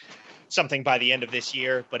something by the end of this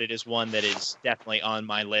year, but it is one that is definitely on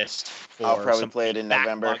my list for I'll probably play it in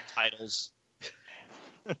November. Titles.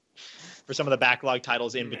 For some of the backlog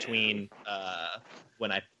titles in between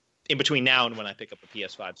in between now and when I pick up a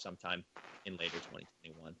PS5 sometime in later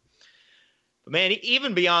 2021. But man,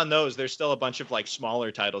 even beyond those, there's still a bunch of like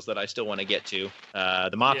smaller titles that I still want to get to.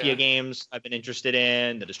 The Mafia games I've been interested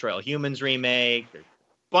in, the Destroy All Humans remake, there's a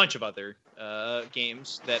bunch of other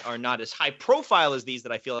games that are not as high profile as these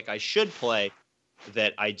that I feel like I should play,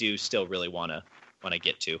 that I do still really want to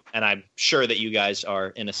get to. And I'm sure that you guys are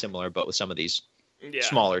in a similar boat with some of these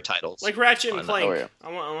smaller titles. Like Ratchet and Clank. Oh, yeah.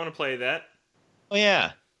 I want to play that. Oh,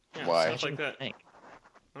 yeah. Why? Stuff like that.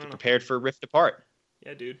 Prepared for Rift Apart.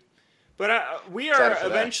 Yeah, dude. But we are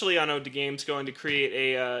eventually on Ode to Games going to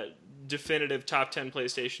create a definitive top 10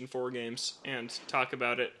 PlayStation 4 games and talk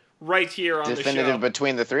about it right here on the show. Definitive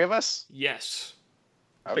between the three of us? Yes.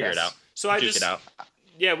 Okay. Figure it out. So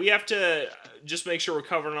we have to just make sure we're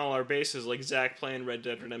covering all our bases, like Zach playing Red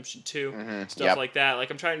Dead Redemption 2, stuff like that.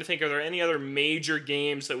 Like, I'm trying to think, are there any other major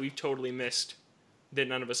games that we've totally missed that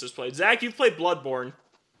none of us has played? Zach, you've played Bloodborne.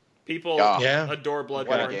 People adore Bloodborne.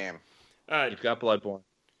 What a game. You've got Bloodborne.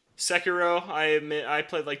 Sekiro, I admit, I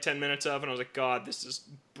played like 10 minutes of, and I was like, God, this is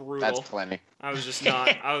brutal. That's plenty. I was just not,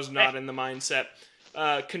 in the mindset.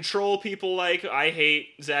 Control people like, I hate,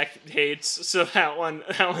 Zach hates, so that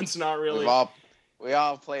one's not really. We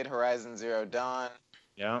all played Horizon Zero Dawn.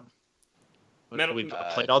 Yeah. We've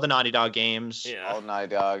played all the Naughty Dog games. Yeah. All Naughty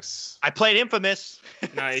Dogs. I played Infamous.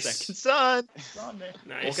 Nice. Second Son.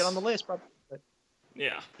 Nice. We'll get on the list, probably.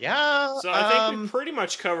 Yeah. Yeah. So I think we pretty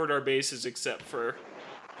much covered our bases except for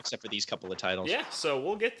these couple of titles. Yeah, so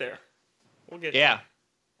we'll get there. Yeah.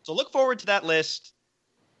 So look forward to that list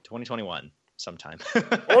 2021 sometime.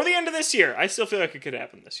 Or the end of this year. I still feel like it could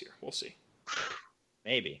happen this year. We'll see.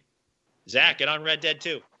 Maybe. Zach, get on Red Dead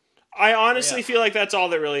 2. I honestly feel like that's all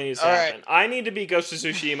that really needs to happen. Right. I need to beat Ghost of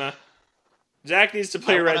Tsushima. Zach needs to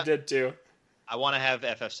play Red Dead 2. I want to have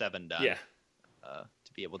FF7 done. Yeah.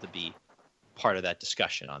 To be able to be part of that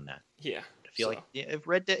discussion on that. Yeah. I feel like if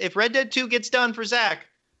Red Dead 2 gets done for Zach,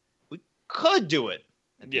 we could do it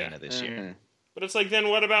at the end of this year. But it's like, then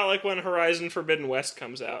what about like when Horizon Forbidden West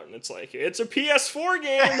comes out and it's like, it's a PS4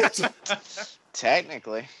 game?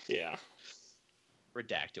 Technically. Yeah.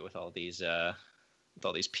 Redact it with all these with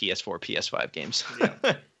all these PS4, PS5 games.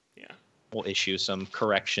 Yeah. Yeah. We'll issue some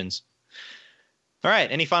corrections. All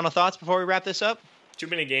right. Any final thoughts before we wrap this up? Too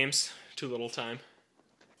many games, too little time.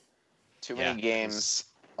 Too many games.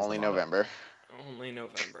 Only November. Only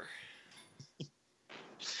November.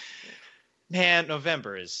 Man,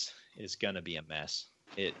 November is gonna be a mess.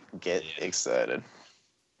 Get excited.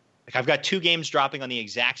 Like I've got 2 games dropping on the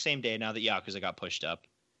exact same day now that Yakuza got pushed up.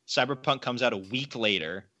 Cyberpunk comes out a week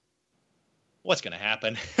later. What's gonna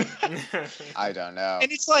happen? I don't know.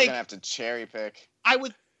 And it's You're like gonna have to cherry pick.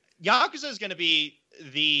 Yakuza is gonna be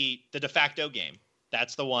the de facto game.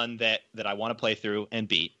 That's the one that I want to play through and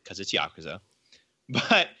beat because it's Yakuza.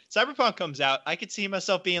 But Cyberpunk comes out, I could see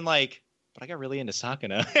myself being like, but I got really into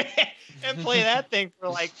Sakuna and play that thing for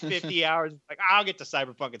like 50 hours. Like, I'll get to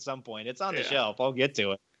Cyberpunk at some point. It's on the shelf. I'll get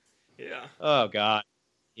to it. Yeah. Oh God.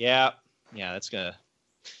 Yeah. It's gonna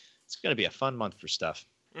be a fun month for stuff.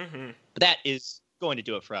 Mm-hmm. But that is going to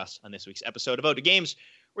do it for us on this week's episode of Ode to Games.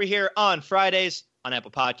 We're here on Fridays on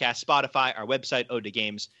Apple Podcasts, Spotify, our website,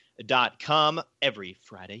 odetogames.com. Every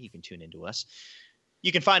Friday, you can tune into us.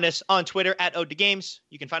 You can find us on Twitter at Ode to Games.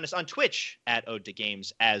 You can find us on Twitch at Ode to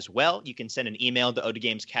Games as well. You can send an email to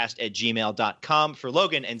odegames@gmail.com. For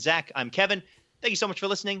Logan and Zach, I'm Kevin. Thank you so much for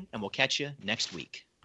listening, and we'll catch you next week.